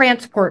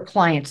transport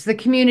clients, the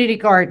community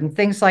garden,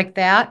 things like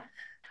that.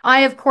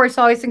 I, of course,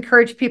 always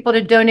encourage people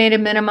to donate a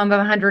minimum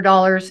of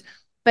 $100,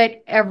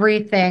 but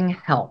everything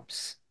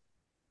helps.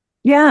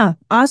 Yeah,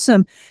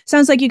 awesome.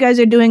 Sounds like you guys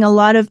are doing a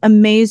lot of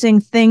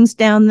amazing things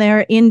down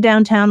there in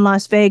downtown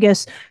Las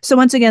Vegas. So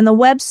once again, the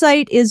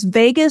website is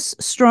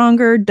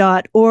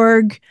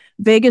vegasstronger.org.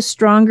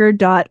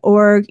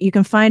 vegasstronger.org. You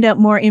can find out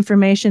more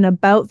information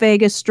about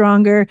Vegas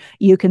Stronger.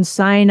 You can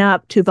sign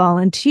up to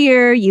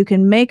volunteer. You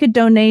can make a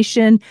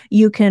donation.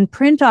 You can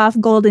print off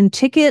golden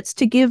tickets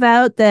to give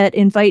out that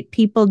invite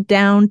people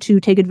down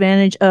to take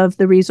advantage of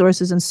the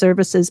resources and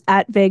services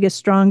at Vegas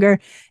Stronger.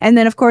 And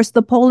then, of course,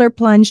 the Polar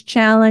Plunge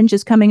Challenge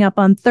is coming up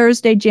on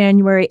Thursday,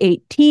 January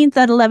 18th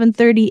at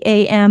 11:30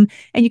 a.m.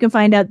 And you can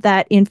find out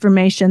that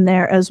information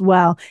there as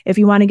well. If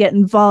you want to get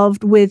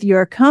involved with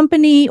your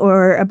company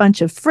or a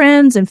bunch of friends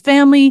and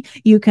family,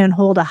 you can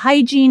hold a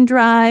hygiene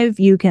drive,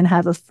 you can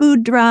have a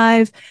food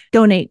drive,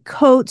 donate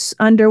coats,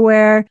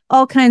 underwear,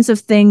 all kinds of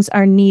things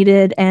are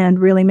needed and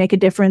really make a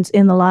difference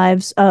in the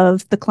lives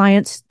of the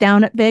clients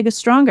down at Vegas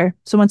Stronger.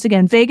 So once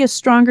again,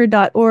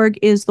 vegasstronger.org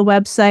is the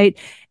website.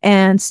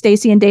 And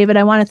Stacy and David,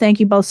 I want to thank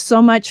you both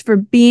so much for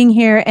being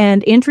here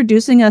and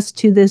introducing us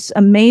to this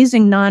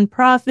amazing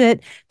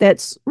nonprofit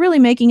that's really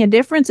making a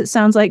difference, it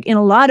sounds like, in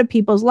a lot of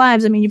people's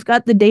lives. I mean, you've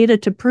got the data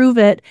to prove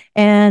it,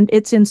 and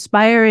it's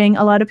inspiring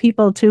a lot of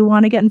people to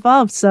want to get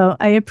involved. So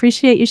I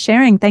appreciate you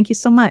sharing. Thank you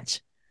so much.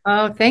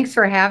 Oh, thanks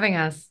for having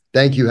us.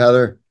 Thank you,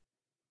 Heather.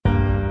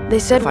 They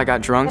said if I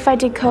got drunk, if I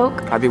did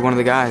coke, I'd be one of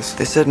the guys.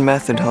 They said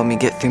meth would help me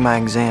get through my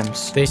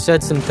exams. They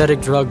said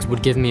synthetic drugs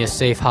would give me a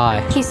safe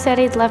high. He said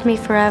he'd love me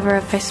forever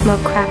if I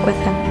smoked crack with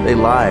him. They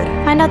lied.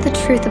 Find out the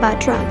truth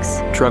about drugs.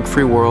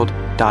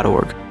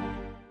 Drugfreeworld.org.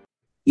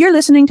 You're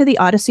listening to the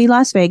Odyssey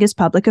Las Vegas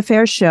Public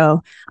Affairs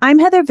Show. I'm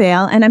Heather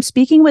Vale, and I'm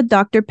speaking with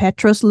Dr.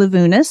 Petros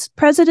Livounis,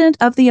 president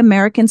of the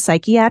American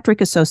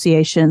Psychiatric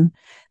Association.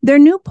 Their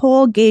new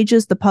poll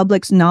gauges the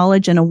public's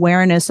knowledge and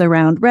awareness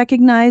around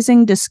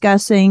recognizing,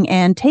 discussing,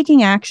 and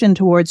taking action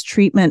towards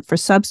treatment for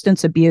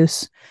substance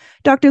abuse.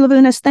 Dr.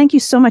 Livounis, thank you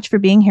so much for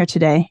being here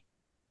today.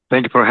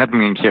 Thank you for having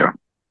me here.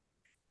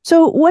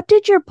 So what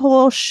did your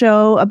poll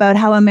show about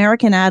how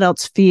American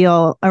adults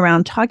feel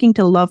around talking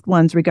to loved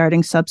ones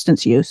regarding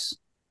substance use?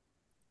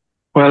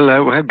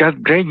 Well, we have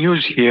got great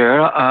news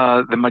here.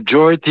 The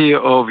majority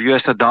of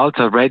U.S. adults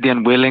are ready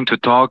and willing to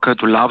talk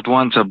to loved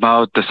ones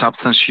about the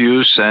substance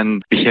use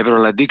and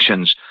behavioral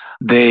addictions.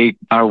 They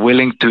are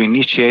willing to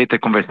initiate a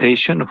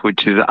conversation,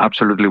 which is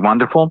absolutely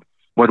wonderful.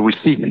 What we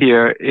see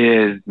here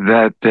is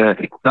that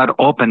that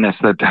openness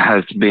that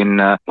has been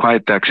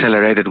quite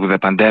accelerated with the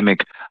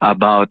pandemic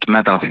about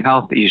mental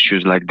health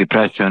issues like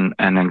depression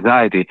and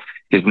anxiety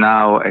is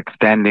now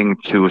extending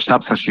to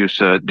substance use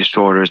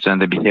disorders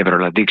and the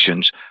behavioral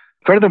addictions.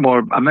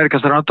 Furthermore,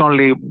 Americans are not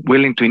only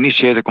willing to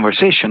initiate a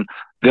conversation,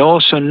 they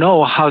also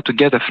know how to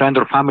get a friend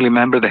or family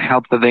member the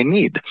help that they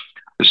need.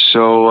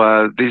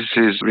 So this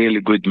is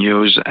really good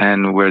news,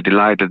 and we're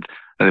delighted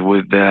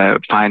with the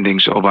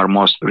findings of our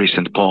most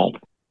recent poll.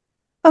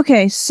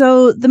 Okay,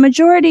 so the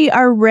majority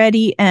are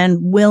ready and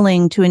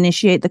willing to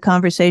initiate the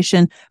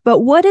conversation, but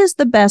what is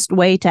the best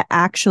way to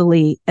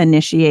actually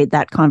initiate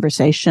that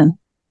conversation?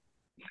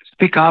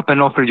 Speak up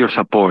and offer your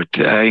support,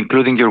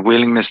 including your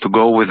willingness to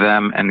go with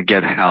them and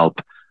get help.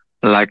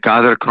 Like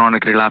other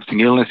chronic relapsing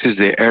illnesses,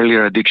 the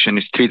earlier addiction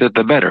is treated,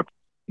 the better.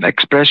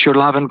 Express your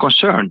love and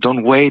concern.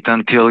 Don't wait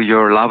until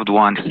your loved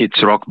one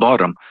hits rock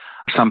bottom.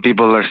 Some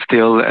people are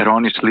still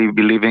erroneously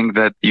believing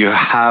that you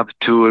have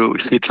to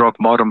hit rock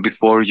bottom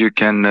before you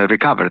can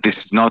recover. This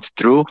is not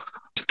true.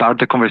 Start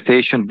the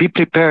conversation. Be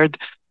prepared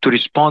to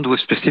respond with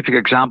specific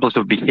examples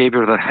of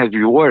behavior that has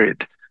you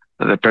worried.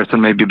 The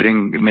person may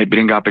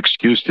bring up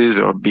excuses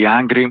or be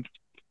angry.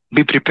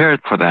 Be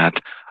prepared for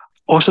that.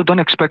 Also, don't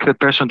expect the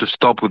person to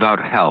stop without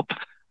help.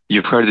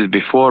 You've heard it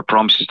before,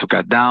 promises to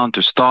cut down,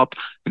 to stop.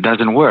 It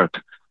doesn't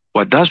work.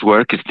 What does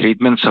work is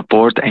treatment,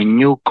 support, and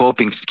new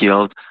coping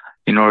skills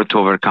in order to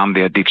overcome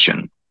the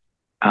addiction.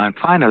 And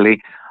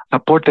finally,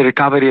 support the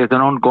recovery as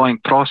an ongoing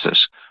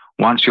process.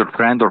 Once your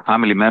friend or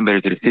family member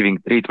is receiving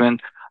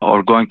treatment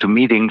or going to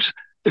meetings,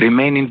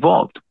 remain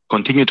involved.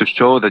 Continue to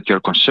show that you're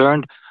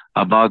concerned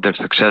about their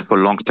successful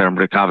long-term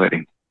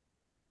recovery.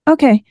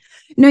 Okay.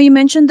 Now, you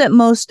mentioned that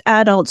most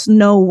adults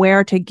know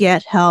where to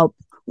get help.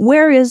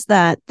 Where is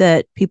that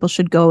people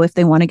should go if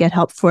they want to get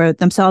help for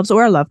themselves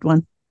or a loved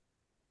one?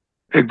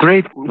 A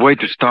great way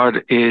to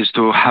start is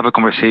to have a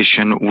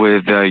conversation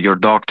with your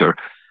doctor.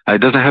 It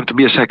doesn't have to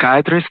be a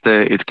psychiatrist.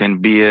 It can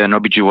be an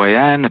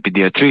OBGYN, a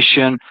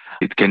pediatrician.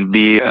 It can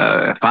be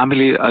a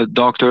family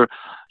doctor.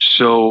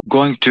 So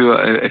going to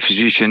a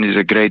physician is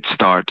a great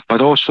start.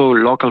 But also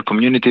local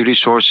community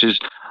resources,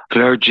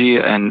 clergy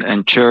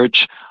and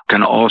church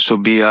can also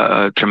be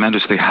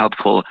tremendously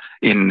helpful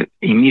in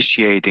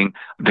initiating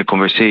the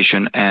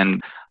conversation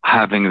and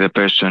having the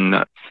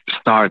person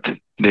start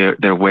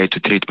their way to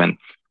treatment.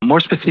 More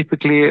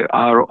specifically,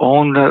 our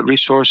own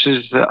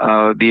resources,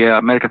 the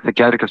American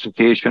Psychiatric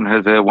Association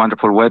has a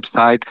wonderful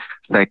website,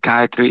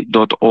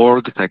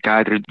 psychiatry.org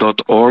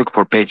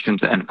for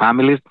patients and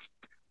families.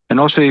 And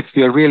also, if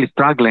you're really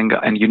struggling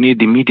and you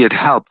need immediate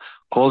help,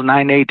 call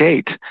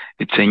 988.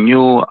 It's a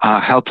new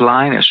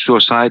helpline, a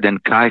suicide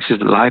and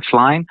crisis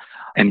lifeline,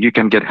 and you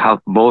can get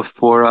help both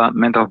for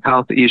mental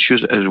health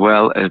issues as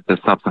well as the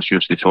substance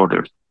use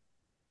disorders.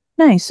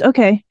 Nice.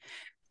 Okay.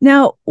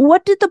 Now,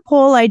 what did the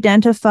poll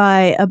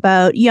identify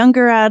about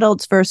younger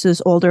adults versus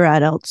older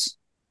adults?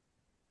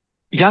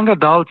 Young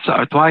adults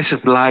are twice as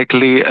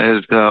likely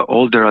as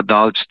older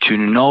adults to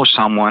know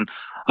someone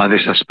they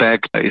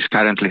suspect is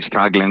currently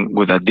struggling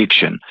with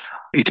addiction.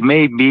 It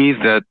may be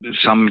that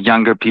some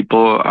younger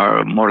people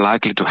are more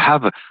likely to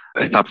have a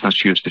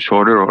substance use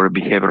disorder or a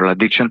behavioral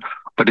addiction,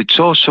 but it's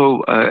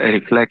also a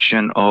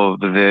reflection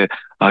of the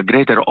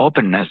greater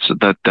openness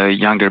that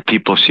younger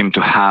people seem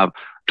to have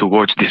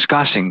towards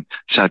discussing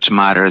such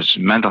matters,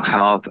 mental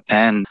health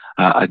and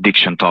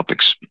addiction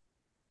topics.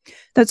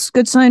 That's a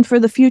good sign for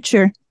the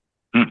future.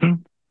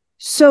 Mm-hmm.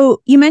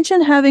 So you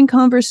mentioned having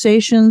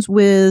conversations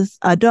with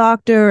a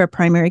doctor, a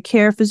primary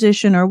care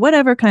physician, or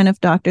whatever kind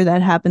of doctor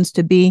that happens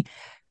to be.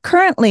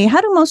 Currently, how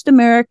do most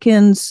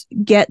Americans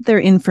get their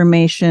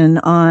information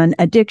on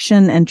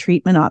addiction and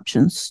treatment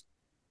options?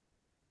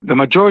 The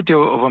majority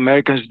of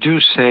Americans do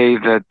say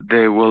that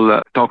they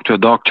will talk to a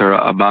doctor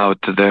about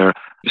their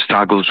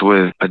struggles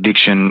with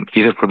addiction,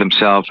 either for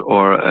themselves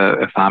or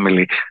a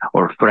family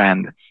or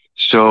friend.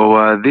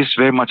 So this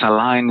very much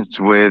aligns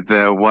with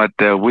what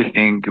we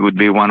think would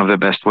be one of the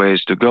best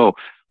ways to go.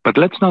 But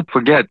let's not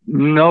forget,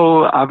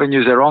 no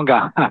avenue is a wrong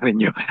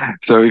avenue.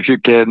 So if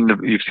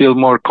you feel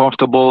more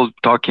comfortable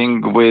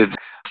talking with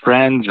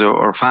friends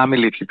or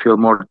family, if you feel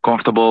more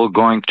comfortable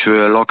going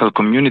to a local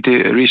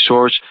community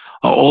resource,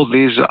 all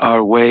these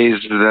are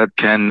ways that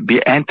can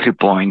be entry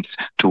points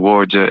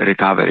towards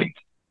recovery.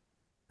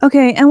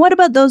 Okay, and what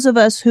about those of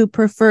us who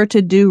prefer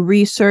to do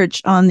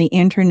research on the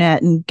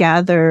internet and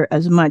gather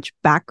as much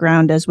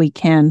background as we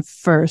can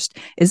first?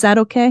 Is that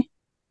okay?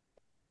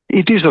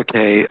 It is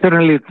okay.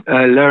 Certainly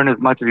learn as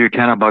much as you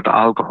can about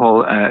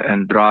alcohol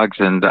and drugs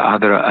and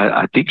other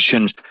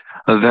addictions.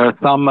 There are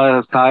some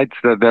sites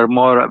that are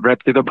more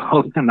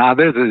reputable than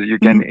others, as you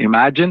can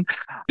imagine.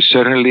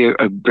 Certainly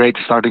a great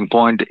starting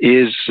point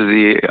is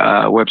the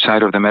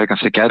website of the American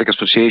Psychiatric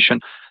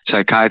Association,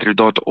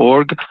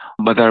 psychiatry.org,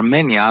 but there are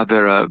many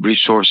other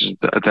resources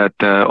that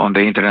on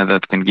the internet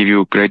that can give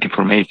you great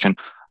information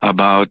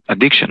about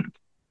addiction.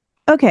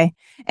 Okay.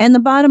 And the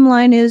bottom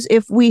line is,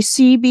 if we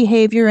see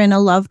behavior in a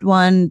loved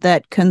one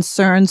that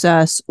concerns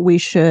us, we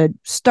should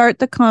start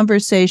the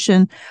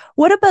conversation.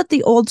 What about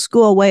the old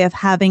school way of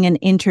having an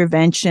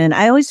intervention?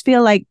 I always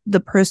feel like the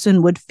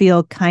person would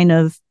feel kind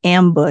of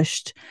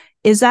ambushed.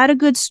 Is that a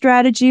good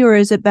strategy, or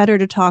is it better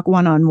to talk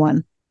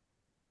one-on-one?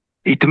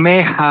 It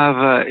may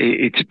have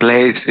its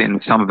place in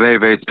some very,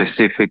 very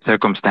specific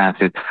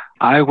circumstances.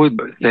 I would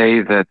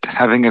say that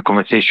having a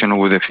conversation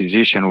with a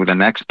physician, with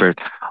an expert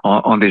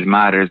on these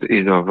matters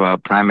is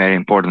of primary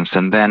importance.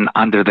 And then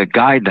under the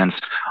guidance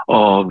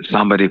of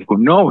somebody who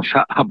knows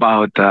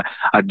about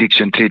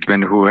addiction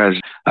treatment, who has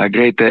a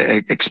great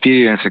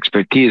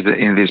expertise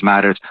in these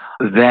matters,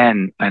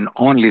 then and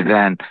only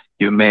then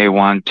you may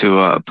want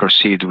to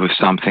proceed with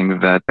something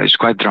that is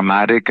quite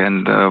dramatic,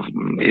 and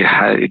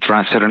it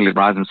certainly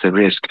runs the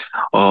risk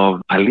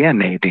of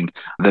alienating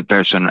the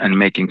person and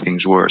making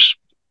things worse.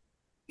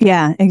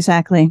 Yeah,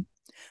 exactly.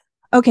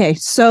 Okay,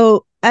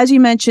 so as you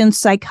mentioned,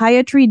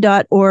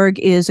 psychiatry.org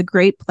is a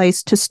great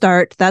place to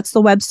start. That's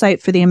the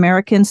website for the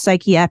American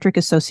Psychiatric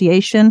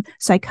Association,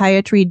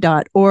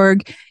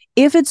 psychiatry.org.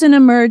 If it's an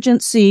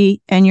emergency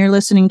and you're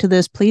listening to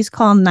this, please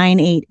call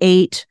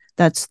 988.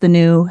 That's the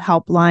new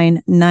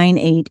helpline,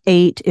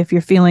 988, if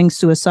you're feeling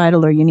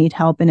suicidal or you need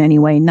help in any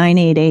way,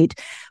 988.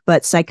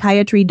 But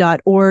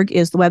psychiatry.org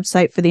is the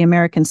website for the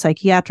American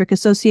Psychiatric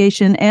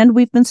Association. And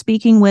we've been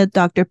speaking with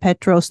Dr.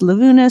 Petros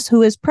Liavounas,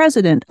 who is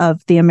president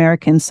of the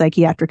American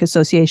Psychiatric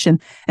Association.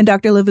 And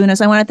Dr.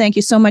 Liavounas, I want to thank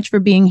you so much for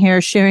being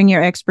here, sharing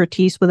your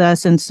expertise with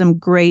us and some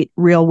great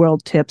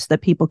real-world tips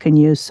that people can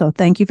use. So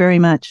thank you very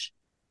much.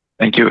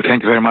 Thank you.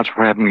 Thank you very much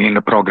for having me in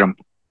the program.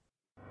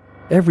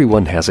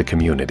 Everyone has a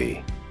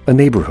community, a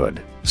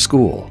neighborhood,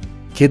 school,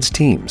 kids'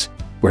 teams,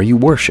 where you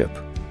worship,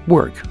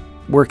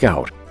 work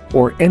out,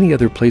 or any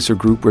other place or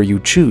group where you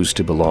choose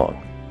to belong.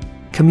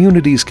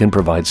 Communities can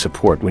provide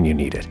support when you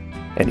need it,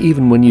 and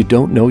even when you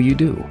don't know you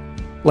do.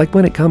 Like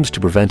when it comes to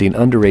preventing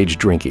underage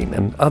drinking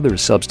and other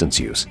substance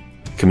use.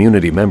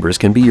 Community members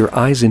can be your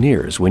eyes and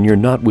ears when you're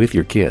not with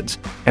your kids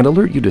and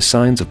alert you to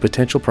signs of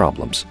potential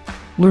problems.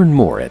 Learn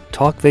more at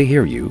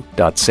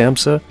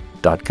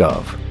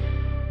talktheyhearyou.samhsa.gov.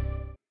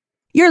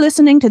 You're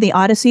listening to the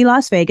Odyssey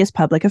Las Vegas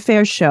Public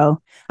Affairs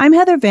Show. I'm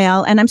Heather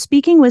Vale, and I'm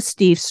speaking with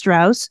Steve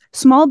Strauss,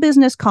 small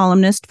business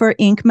columnist for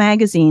Inc.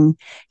 magazine.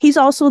 He's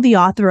also the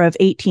author of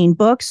 18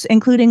 books,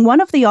 including one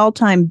of the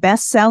all-time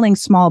best-selling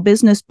small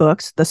business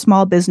books, The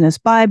Small Business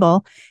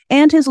Bible,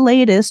 and his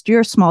latest,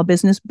 Your Small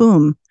Business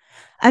Boom.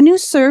 A new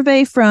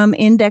survey from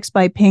Index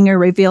by Pinger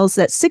reveals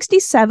that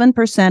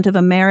 67% of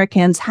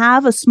Americans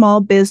have a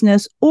small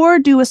business or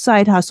do a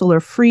side hustle or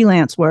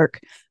freelance work.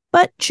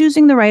 But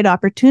choosing the right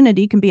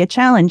opportunity can be a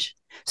challenge.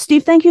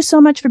 Steve, thank you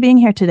so much for being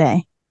here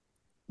today.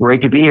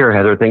 Great to be here,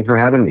 Heather. Thanks for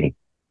having me.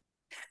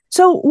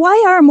 So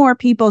why are more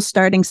people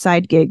starting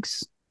side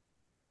gigs?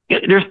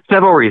 There's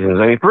several reasons.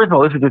 I mean, first of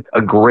all, this is just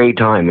a great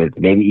time. It's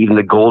maybe even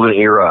the golden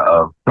era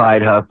of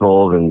side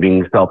hustles and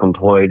being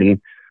self-employed, and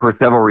for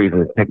several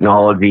reasons,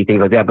 technology,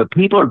 things like that. But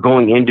people are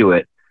going into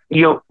it.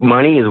 You know,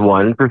 money is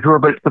one for sure,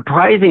 but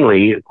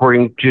surprisingly,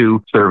 according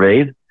to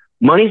surveys,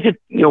 money's just,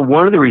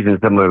 one of the reasons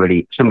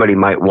somebody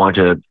might want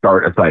to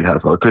start a side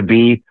hustle. It could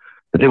be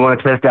that they want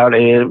to test out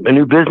a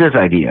new business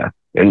idea.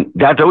 And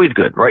that's always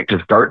good, right? To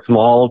start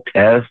small,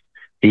 test,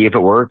 see if it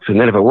works. And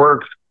then if it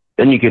works,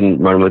 then you can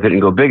run with it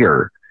and go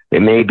bigger.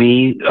 It may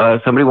be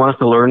somebody wants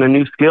to learn a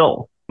new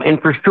skill.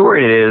 And for sure,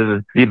 it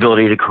is the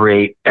ability to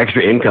create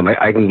extra income.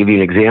 I can give you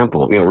an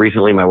example.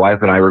 Recently, my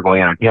wife and I were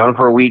going out of town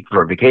for a week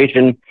for a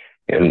vacation,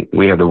 and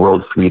we have the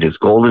world's sweetest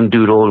golden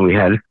doodle, and we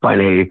had to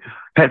find a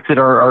pet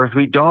sitter, our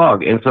sweet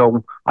dog. And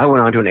so I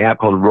went onto an app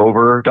called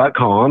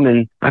rover.com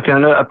and I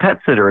found a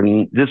pet sitter.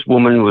 And this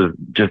woman was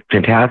just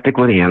fantastic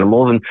with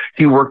animals and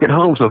she worked at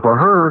home. So for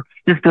her,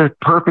 just a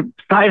perfect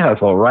side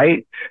hustle,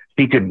 right?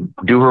 She could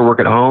do her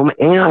work at home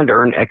and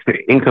earn extra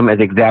income at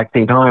the exact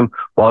same time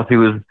while she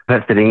was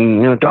pet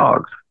sitting,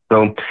 dogs.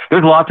 So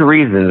there's lots of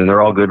reasons and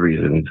they're all good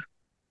reasons.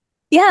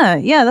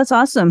 Yeah, that's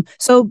awesome.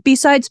 So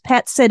besides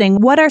pet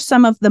sitting, what are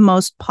some of the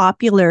most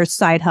popular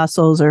side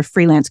hustles or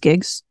freelance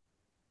gigs?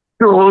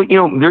 Well,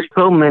 there's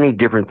so many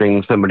different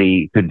things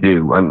somebody could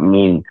do. I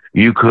mean,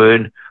 you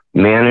could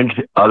manage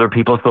other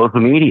people's social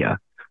media.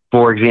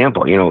 For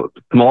example,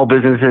 small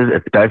businesses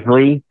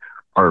especially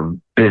are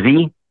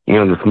busy.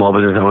 The small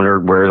business owner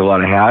wears a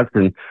lot of hats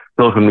and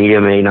social media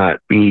may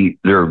not be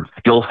their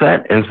skill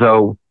set. And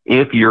so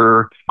if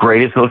you're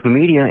great at social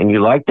media and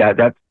you like that,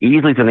 that's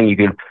easily something you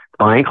can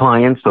find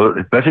clients, so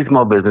especially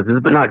small businesses,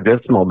 but not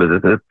just small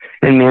businesses,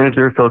 and manage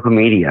their social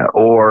media.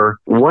 Or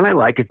one I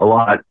like a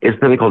lot is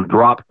something called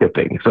drop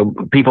shipping. So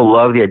people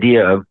love the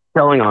idea of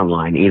selling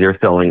online, either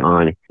selling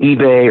on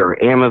eBay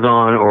or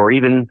Amazon or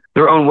even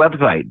their own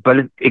website.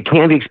 But it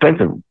can be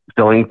expensive.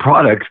 Selling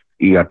products,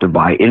 you have to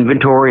buy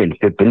inventory and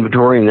ship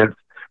inventory, and that's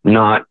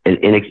not an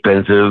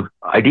inexpensive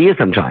idea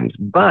sometimes.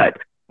 But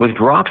with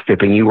drop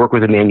shipping, you work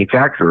with a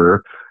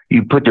manufacturer.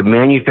 You put the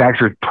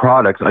manufacturer's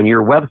products on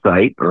your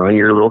website or on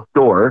your little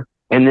store.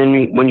 And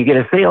then when you get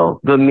a sale,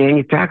 the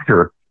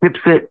manufacturer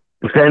ships it,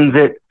 sends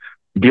it,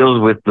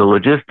 deals with the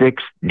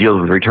logistics,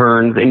 deals with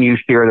returns, and you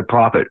share the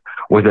profit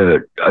with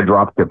a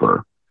drop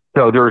shipper.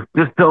 So there's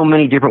just so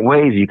many different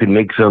ways you can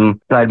make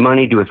some side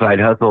money, do a side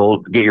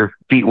hustle, get your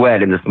feet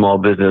wet in the small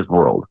business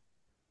world.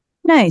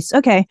 Nice.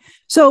 Okay.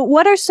 So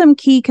what are some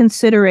key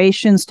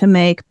considerations to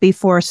make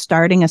before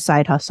starting a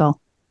side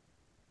hustle?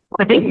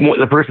 I think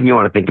the first thing you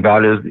want to think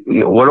about is,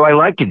 what do I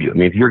like to do? I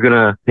mean, if you're going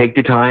to take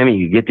the time and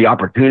you get the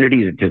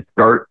opportunity to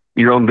start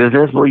your own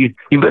business, well, you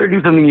better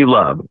do something you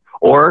love,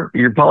 or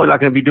you're probably not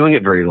going to be doing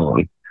it very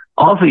long.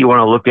 Also, you want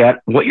to look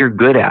at what you're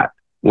good at.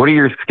 What are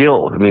your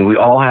skills? I mean, we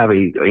all have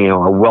a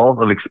wealth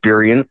of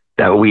experience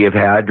that we have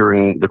had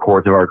during the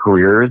course of our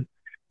careers,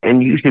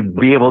 and you should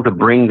be able to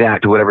bring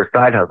that to whatever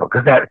side hustle,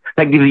 because that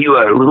gives you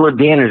a little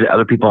advantage that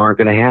other people aren't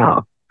going to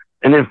have.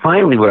 And then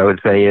finally, what I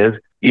would say is,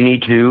 you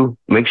need to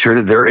make sure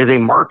that there is a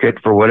market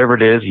for whatever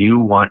it is you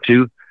want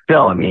to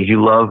sell. I mean, if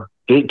you love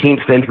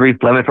 18th century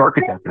Flemish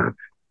architecture,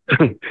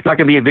 it's not going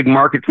to be a big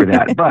market for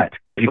that. But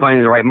if you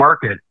find the right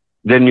market,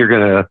 then you're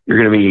gonna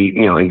be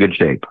in good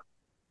shape.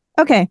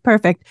 Okay,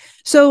 perfect.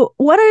 So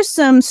what are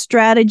some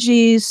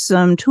strategies,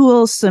 some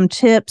tools, some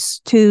tips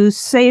to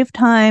save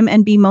time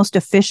and be most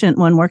efficient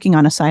when working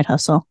on a side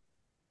hustle?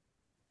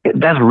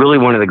 That's really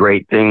one of the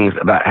great things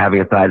about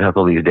having a side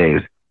hustle these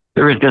days.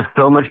 There is just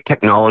so much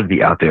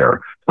technology out there,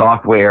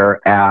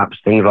 software, apps,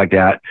 things like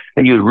that,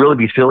 and you'd really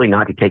be silly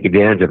not to take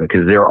advantage of it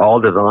because they're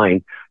all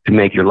designed to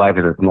make your life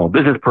as a small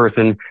business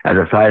person, as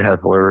a side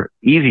hustler,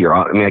 easier.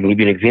 I mean, I can give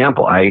you an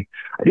example. I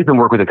did some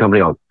work with a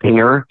company called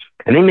Pinger,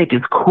 and they make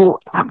this cool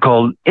app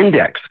called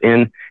Index,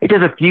 and it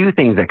does a few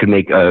things that could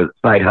make a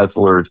side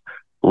hustler's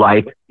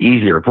life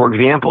easier. For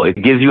example, it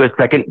gives you a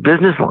second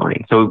business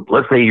line. So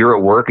let's say you're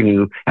at work and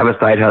you have a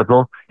side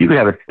hustle. You could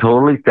have a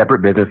totally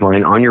separate business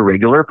line on your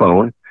regular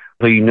phone.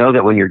 So you know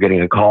that when you're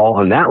getting a call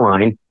on that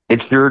line,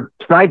 it's your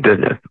side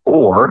business.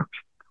 Or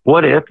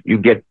what if you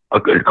get a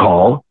good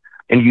call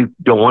and you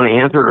don't want to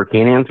answer it or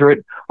can't answer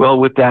it? Well,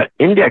 with that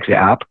Index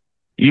app,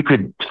 you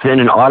could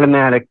send an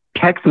automatic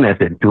text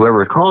message to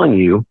whoever is calling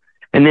you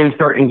and then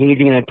start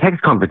engaging in a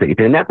text conversation.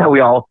 And that's how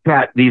we all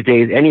chat these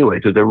days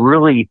anyway. So it's a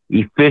really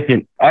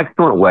efficient,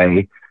 excellent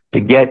way to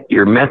get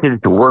your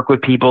message, to work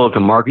with people, to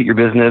market your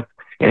business,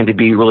 and to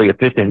be really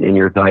efficient in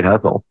your side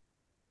hustle.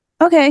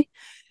 Okay.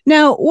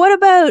 Now, what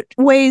about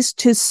ways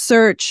to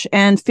search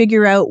and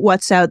figure out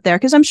what's out there?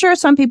 Because I'm sure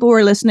some people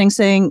were listening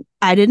saying,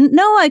 I didn't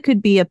know I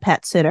could be a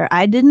pet sitter.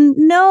 I didn't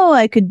know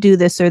I could do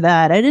this or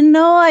that. I didn't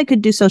know I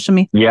could do social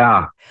media.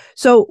 Yeah.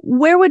 So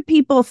where would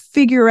people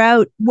figure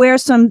out where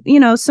some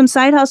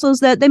side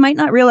hustles that they might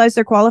not realize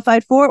they're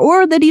qualified for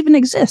or that even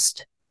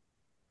exist?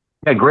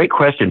 Yeah, great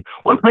question.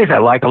 One place I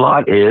like a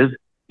lot is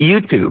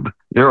YouTube.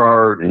 There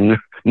are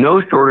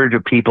no shortage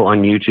of people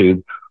on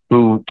YouTube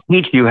who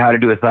teach you how to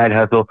do a side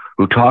hustle,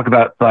 who talk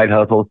about side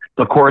hustles.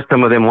 Of course,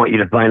 some of them want you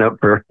to sign up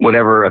for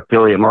whatever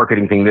affiliate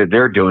marketing thing that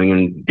they're doing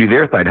and do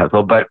their side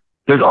hustle. But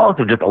there's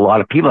also just a lot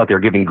of people out there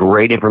giving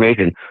great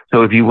information.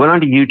 So if you went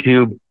onto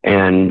YouTube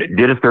and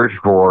did a search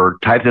for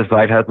types of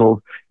side hustles,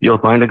 you'll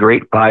find a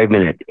great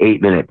 5-minute,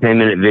 8-minute,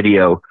 10-minute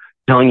video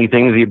telling you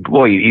things you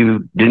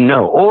didn't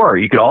know. Or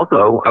you could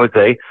also, I would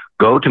say,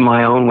 go to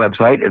my own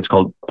website. It's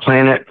called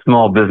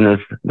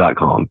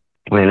planetsmallbusiness.com.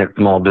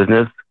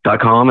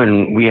 planetsmallbusiness.com,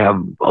 and we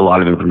have a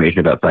lot of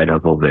information about side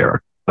hustles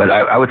there. But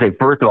I would say,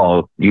 first of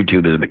all,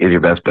 YouTube is your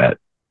best bet.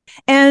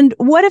 And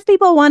what if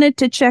people wanted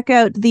to check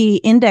out the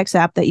Index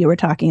app that you were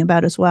talking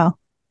about as well?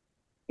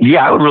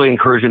 Yeah, I would really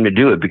encourage them to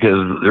do it because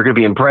they're going to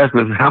be impressed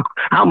with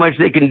how much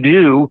they can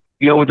do,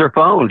 with their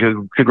phone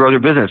to grow their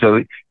business.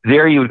 So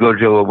there you would go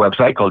to a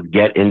website called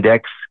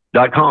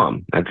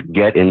getindex.com. That's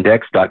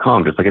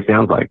getindex.com, just like it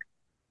sounds like.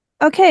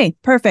 Okay,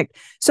 perfect.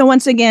 So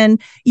once again,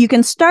 you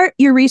can start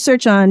your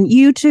research on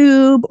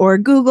YouTube or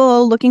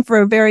Google looking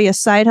for various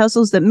side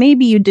hustles that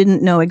maybe you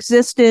didn't know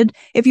existed.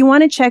 If you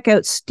want to check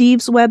out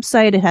Steve's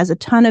website, it has a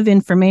ton of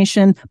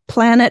information,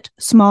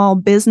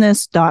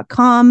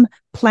 planetsmallbusiness.com,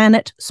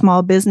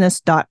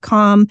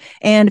 planetsmallbusiness.com.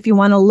 And if you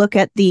want to look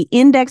at the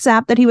Index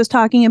app that he was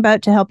talking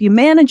about to help you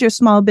manage your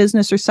small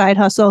business or side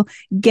hustle,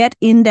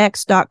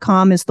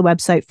 getindex.com is the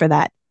website for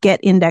that,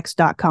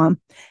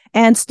 getindex.com.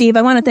 And Steve,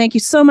 I want to thank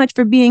you so much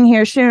for being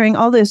here, sharing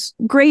all this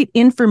great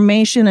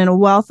information and a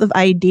wealth of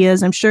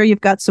ideas. I'm sure you've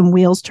got some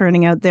wheels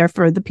turning out there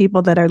for the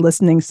people that are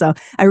listening. So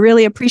I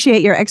really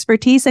appreciate your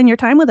expertise and your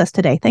time with us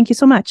today. Thank you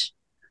so much.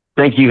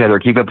 Thank you, Heather.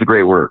 Keep up the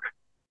great work.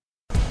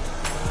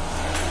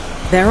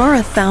 There are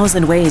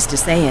 1,000 ways to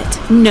say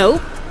it.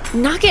 Nope.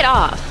 Knock it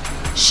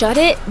off. Shut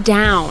it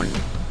down.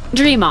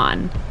 Dream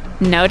on.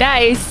 No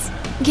dice.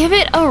 Give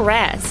it a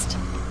rest.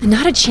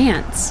 Not a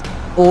chance.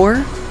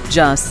 Or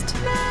just...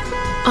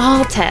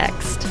 all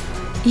text.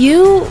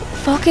 You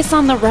focus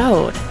on the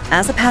road.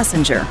 As a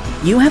passenger,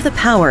 you have the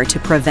power to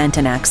prevent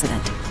an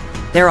accident.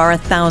 There are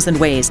 1,000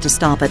 ways to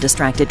stop a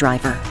distracted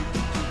driver.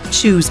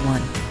 Choose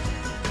one.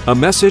 A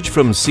message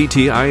from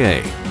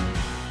CTIA.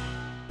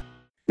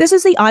 This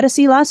is the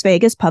Odyssey Las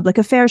Vegas Public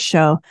Affairs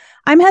Show.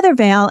 I'm Heather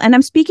Vale, and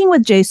I'm speaking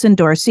with Jason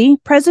Dorsey,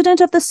 president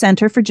of the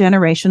Center for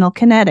Generational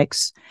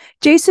Kinetics.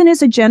 Jason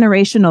is a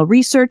generational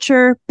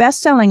researcher,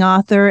 best-selling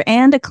author,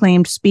 and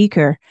acclaimed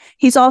speaker.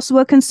 He's also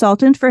a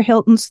consultant for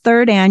Hilton's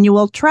third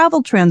annual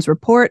Travel Trends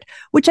Report,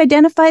 which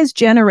identifies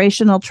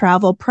generational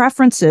travel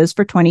preferences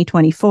for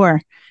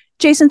 2024.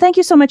 Jason, thank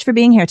you so much for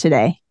being here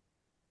today.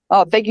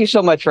 Oh, thank you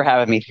so much for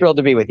having me. Thrilled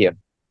to be with you.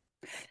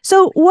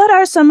 So what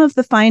are some of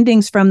the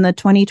findings from the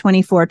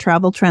 2024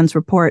 Travel Trends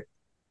Report?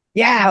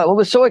 Yeah, what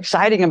was so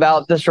exciting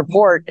about this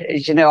report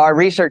is, our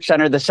research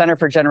center, the Center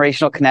for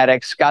Generational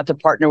Kinetics, got to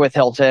partner with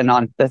Hilton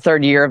on the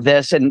third year of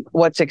this. And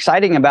what's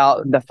exciting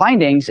about the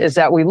findings is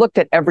that we looked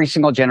at every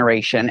single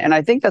generation. And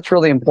I think that's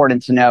really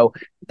important to know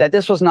that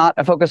this was not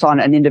a focus on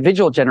an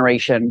individual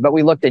generation, but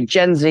we looked at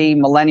Gen Z,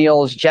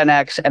 millennials, Gen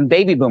X, and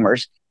baby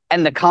boomers.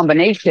 And the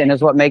combination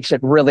is what makes it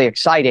really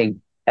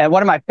exciting. And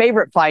one of my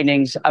favorite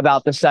findings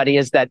about the study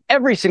is that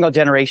every single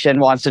generation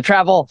wants to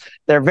travel.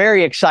 They're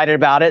very excited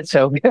about it.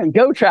 So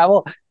go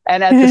travel.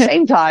 And at the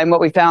same time,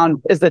 what we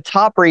found is the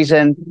top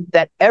reason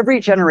that every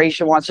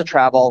generation wants to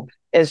travel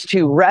is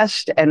to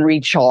rest and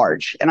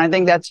recharge. And I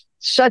think that's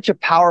such a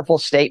powerful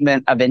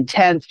statement of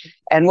intent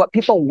and what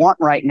people want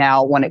right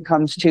now when it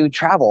comes to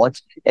travel.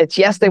 It's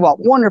yes, they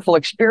want wonderful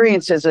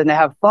experiences and to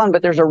have fun,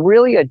 but there's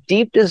a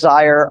deep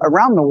desire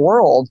around the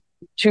world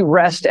to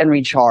rest and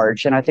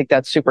recharge. And I think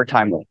that's super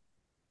timely.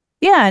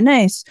 Yeah,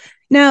 nice.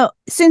 Now,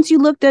 since you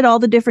looked at all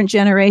the different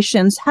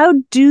generations, how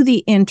do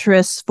the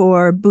interests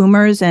for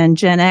boomers and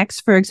Gen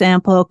X, for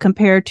example,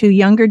 compare to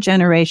younger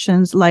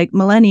generations like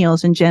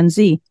millennials and Gen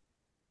Z?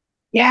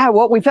 Yeah,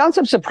 well, we found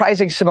some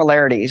surprising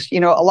similarities. A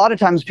lot of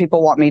times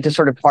people want me to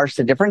sort of parse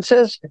the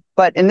differences,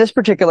 but in this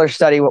particular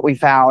study, what we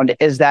found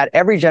is that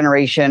every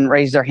generation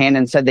raised their hand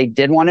and said they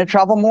did want to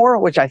travel more,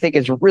 which I think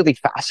is really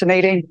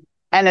fascinating.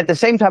 And at the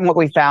same time, what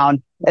we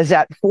found is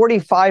that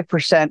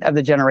 45% of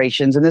the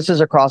generations, and this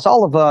is across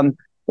all of them,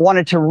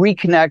 wanted to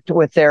reconnect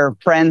with their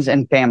friends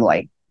and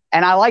family.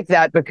 And I like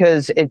that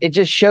because it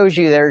just shows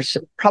you there's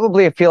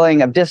probably a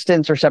feeling of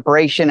distance or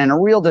separation and a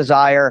real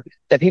desire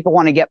that people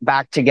want to get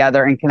back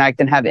together and connect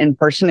and have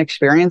in-person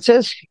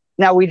experiences.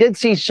 Now, we did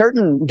see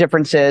certain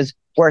differences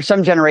where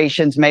some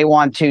generations may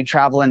want to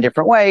travel in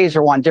different ways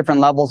or want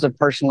different levels of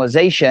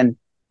personalization.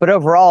 But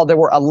overall, there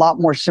were a lot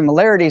more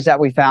similarities that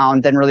we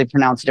found than really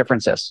pronounced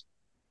differences.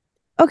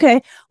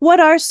 Okay.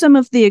 What are some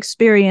of the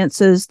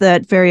experiences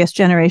that various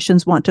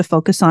generations want to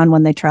focus on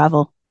when they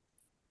travel?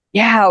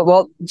 Yeah,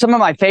 well, some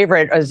of my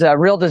favorite is a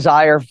real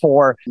desire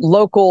for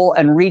local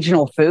and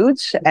regional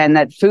foods. And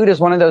that food is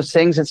one of those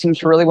things that seems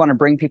to really want to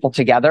bring people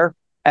together.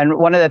 And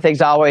one of the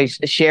things I always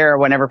share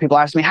whenever people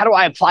ask me, how do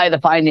I apply the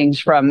findings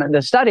from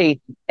the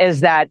study, is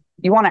that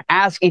you want to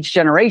ask each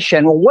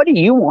generation, well, what do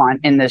you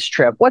want in this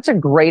trip? What's a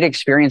great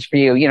experience for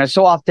you?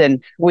 So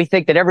often we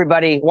think that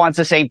everybody wants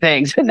the same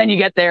things. And then you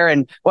get there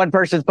and one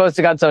person's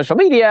posting on social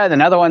media and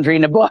another one's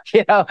reading a book,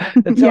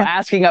 And so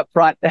asking up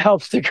front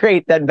helps to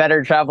create that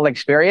better travel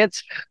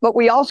experience. But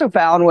we also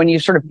found when you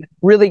sort of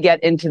really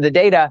get into the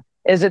data,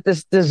 is that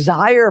this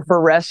desire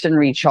for rest and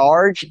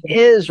recharge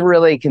is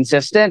really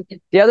consistent.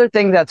 The other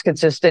thing that's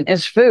consistent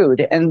is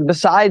food. And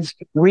besides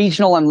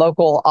regional and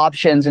local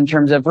options in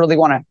terms of really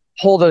want to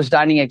pull those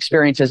dining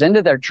experiences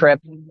into their trip,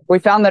 we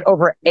found that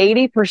over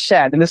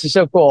 80%, and this is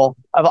so cool,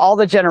 of all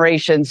the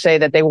generations say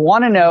that they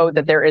want to know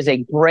that there is a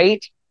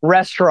great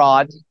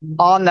restaurant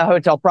on the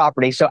hotel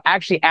property. So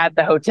actually at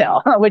the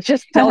hotel, which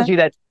just tells you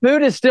that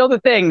food is still the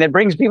thing that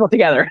brings people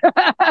together.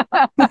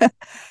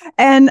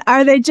 And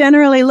are they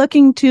generally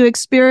looking to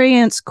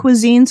experience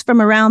cuisines from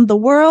around the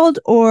world,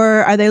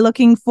 or are they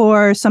looking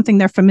for something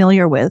they're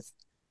familiar with?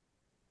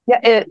 Yeah,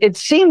 it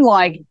seemed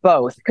like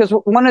both, because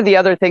one of the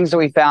other things that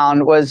we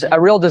found was a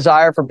real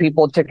desire for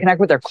people to connect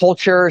with their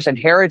cultures and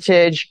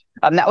heritage.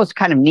 That was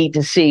kind of neat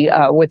to see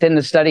within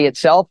the study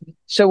itself.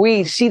 So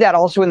we see that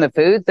also in the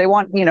food. They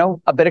want,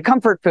 a bit of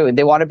comfort food.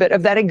 They want a bit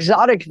of that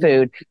exotic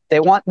food. They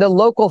want the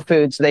local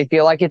food, so they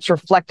feel like it's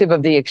reflective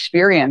of the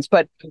experience,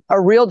 but a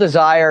real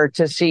desire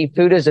to see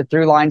food as a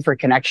through line for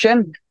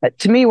connection.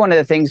 To me, one of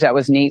the things that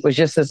was neat was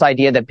just this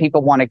idea that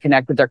people want to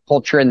connect with their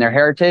culture and their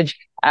heritage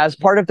as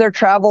part of their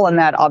travel. And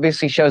that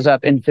obviously shows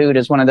up in food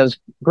as one of those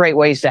great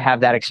ways to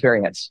have that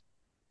experience.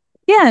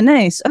 Yeah,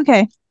 nice.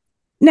 Okay.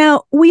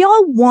 Now, we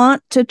all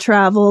want to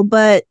travel,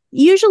 but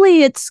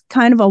usually it's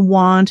kind of a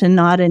want and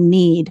not a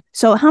need.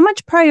 So how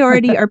much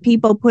priority are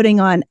people putting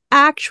on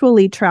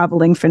actually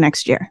traveling for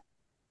next year?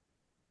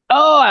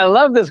 Oh, I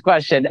love this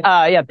question.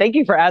 Thank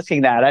you for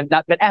asking that. I've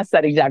not been asked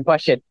that exact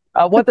question.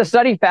 What the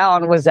study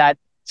found was that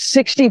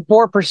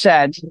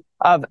 64%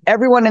 of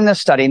everyone in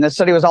this study, and this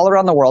study was all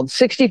around the world,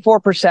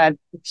 64%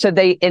 said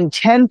they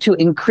intend to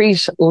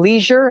increase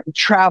leisure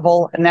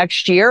travel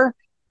next year.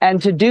 And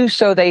to do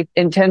so, they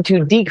intend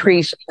to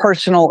decrease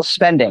personal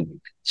spending.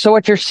 So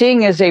what you're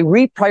seeing is a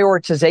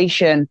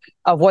reprioritization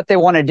of what they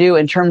want to do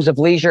in terms of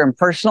leisure and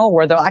personal,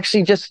 where they'll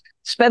actually just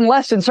spend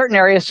less in certain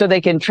areas so they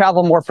can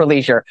travel more for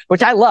leisure,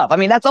 which I love. I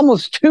mean, that's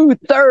almost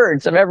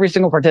 2/3 of every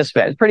single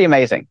participant. It's pretty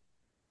amazing.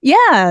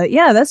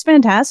 Yeah, that's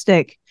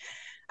fantastic.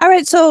 All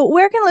right. So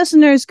where can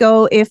listeners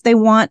go if they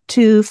want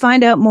to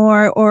find out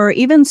more or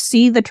even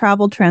see the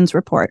Travel Trends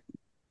Report?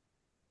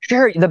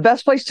 Sure. The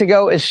best place to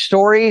go is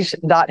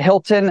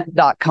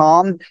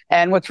stories.hilton.com.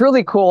 And what's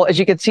really cool is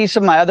you can see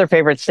some of my other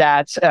favorite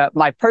stats.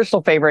 My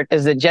personal favorite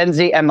is that Gen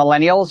Z and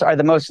millennials are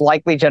the most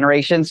likely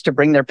generations to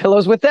bring their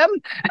pillows with them.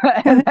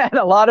 And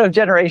a lot of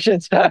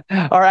generations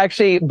are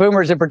actually,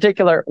 boomers in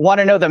particular, want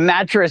to know the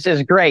mattress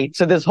is great.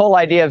 So this whole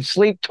idea of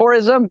sleep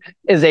tourism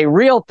is a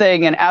real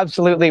thing and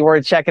absolutely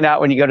worth checking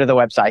out when you go to the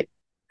website.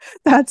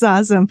 That's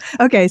awesome.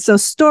 Okay, so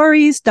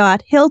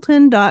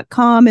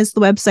stories.hilton.com is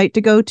the website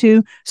to go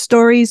to,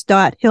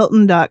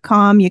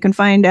 stories.hilton.com. You can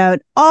find out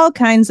all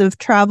kinds of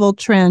travel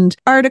trend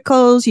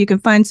articles. You can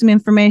find some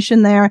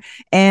information there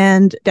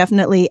and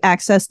definitely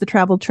access the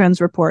Travel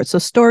Trends Report. So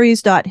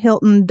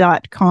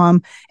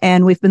stories.hilton.com.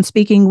 And we've been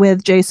speaking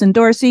with Jason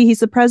Dorsey.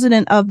 He's the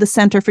president of the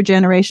Center for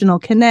Generational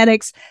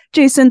Kinetics.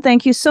 Jason,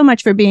 thank you so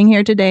much for being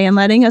here today and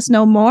letting us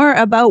know more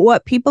about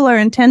what people are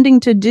intending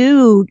to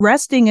do,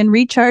 resting and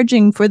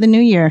recharging for the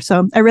new year.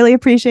 So I really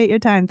appreciate your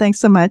time. Thanks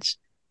so much.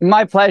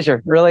 My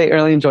pleasure.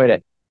 Really enjoyed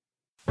it.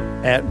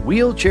 At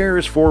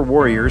Wheelchairs for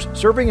Warriors,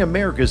 serving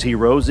America's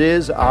heroes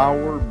is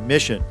our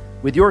mission.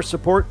 With your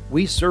support,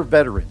 we serve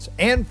veterans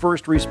and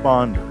first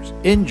responders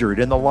injured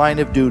in the line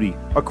of duty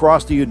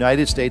across the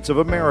United States of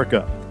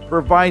America,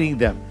 providing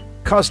them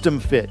custom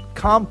fit,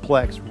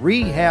 complex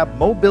rehab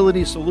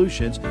mobility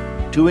solutions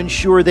to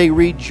ensure they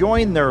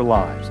rejoin their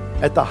lives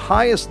at the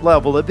highest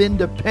level of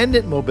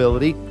independent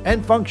mobility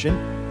and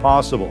function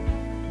possible.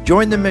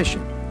 Join the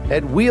mission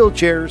at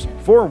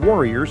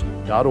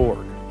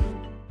wheelchairsforwarriors.org.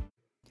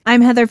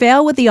 I'm Heather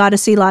Vale with the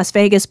Odyssey Las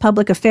Vegas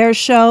Public Affairs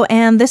Show,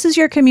 and this is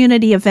your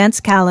community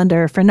events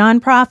calendar for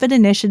nonprofit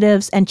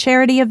initiatives and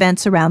charity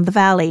events around the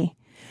Valley.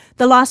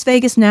 The Las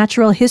Vegas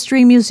Natural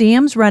History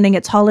Museum's running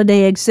its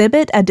holiday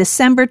exhibit, A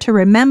December to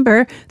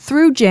Remember,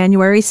 through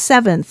January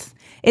 7th.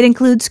 It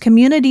includes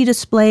community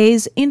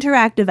displays,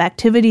 interactive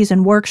activities,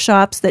 and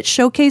workshops that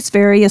showcase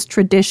various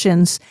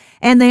traditions.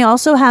 And they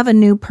also have a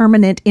new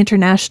permanent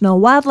international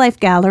wildlife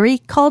gallery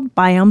called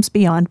Biomes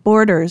Beyond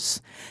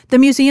Borders. The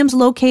museum's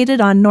located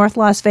on North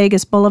Las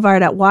Vegas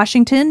Boulevard at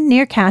Washington,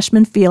 near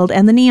Cashman Field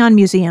and the Neon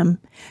Museum.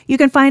 You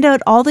can find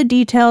out all the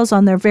details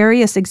on their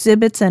various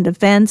exhibits and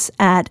events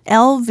at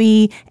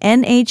lvnhm.org.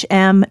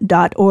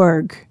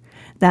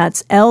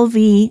 That's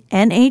lvnhm.org.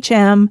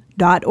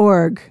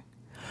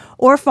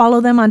 Or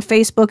follow them on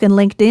Facebook and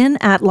LinkedIn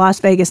at Las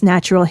Vegas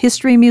Natural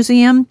History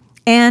Museum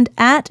and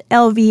at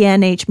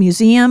LVNH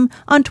Museum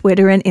on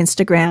Twitter and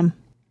Instagram.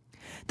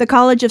 The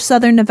College of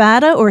Southern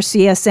Nevada, or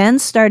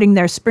CSN, starting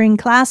their spring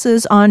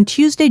classes on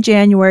Tuesday,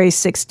 January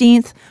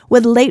 16th,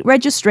 with late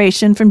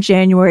registration from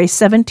January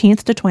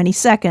 17th to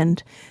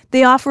 22nd.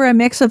 They offer a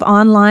mix of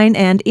online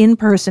and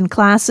in-person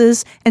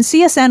classes, and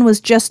CSN was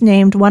just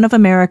named one of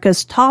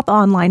America's top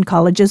online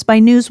colleges by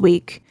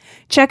Newsweek.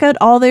 Check out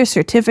all their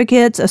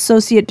certificates,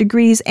 associate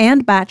degrees,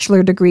 and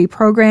bachelor degree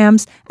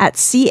programs at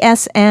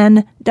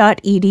csn.edu.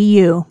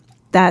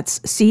 That's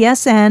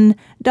csn.edu.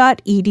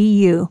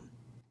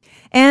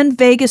 And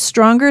Vegas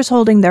Stronger is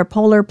holding their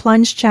Polar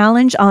Plunge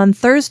Challenge on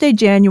Thursday,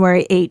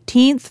 January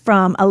 18th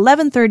from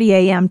 11:30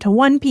 a.m. to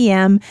 1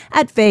 p.m.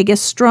 at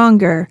Vegas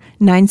Stronger,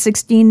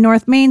 916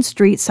 North Main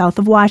Street, south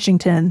of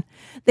Washington.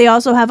 They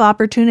also have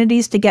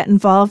opportunities to get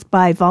involved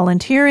by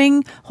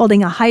volunteering,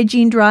 holding a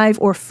hygiene drive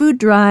or food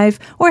drive,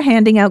 or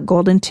handing out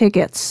golden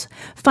tickets.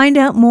 Find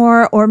out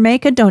more or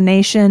make a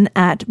donation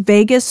at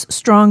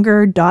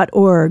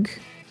vegasstronger.org.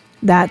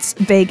 That's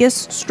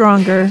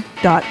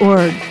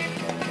vegasstronger.org.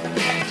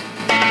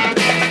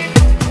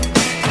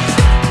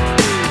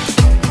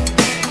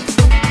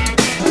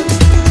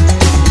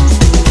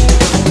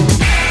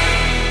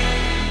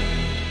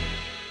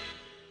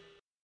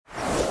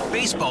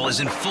 Baseball is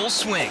in full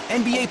swing.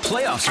 NBA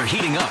playoffs are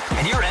heating up,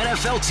 and your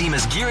NFL team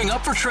is gearing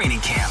up for training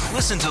camp.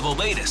 Listen to the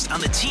latest on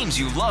the teams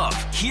you love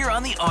here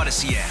on the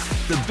Odyssey app.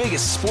 The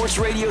biggest sports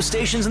radio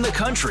stations in the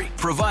country,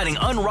 providing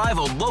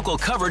unrivaled local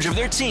coverage of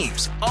their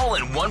teams, all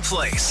in one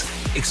place.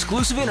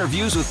 Exclusive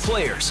interviews with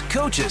players,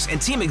 coaches,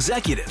 and team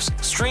executives,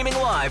 streaming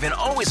live and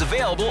always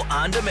available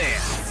on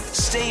demand.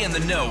 Stay in the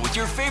know with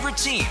your favorite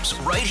teams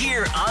right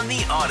here on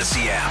the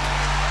Odyssey app.